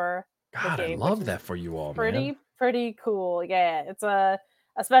over God, the game. I love that for you all, man. Pretty cool. Yeah, it's a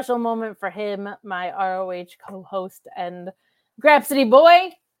special moment for him, my ROH co-host and Grapsity boy,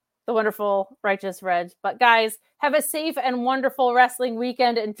 the wonderful Righteous Reg. But guys, have a safe and wonderful wrestling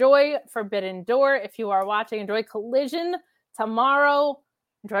weekend. Enjoy Forbidden Door if you are watching. Enjoy Collision tomorrow.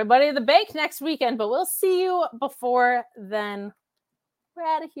 Enjoy Money in the Bank next weekend. But we'll see you before then. We're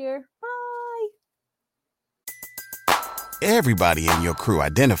out of here. Bye. Everybody in your crew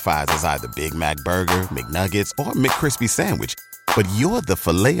identifies as either Big Mac Burger, McNuggets, or McCrispy Sandwich. But you're the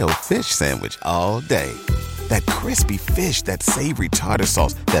Filet-O-Fish Sandwich all day. That crispy fish, that savory tartar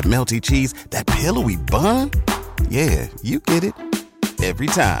sauce, that melty cheese, that pillowy bun. Yeah, you get it. Every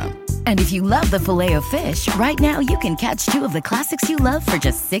time. And if you love the Filet-O-Fish, right now you can catch two of the classics you love for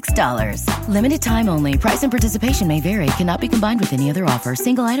just $6. Limited time only. Price and participation may vary. Cannot be combined with any other offer.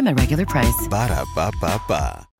 Single item at regular price. Ba-da-ba-ba-ba.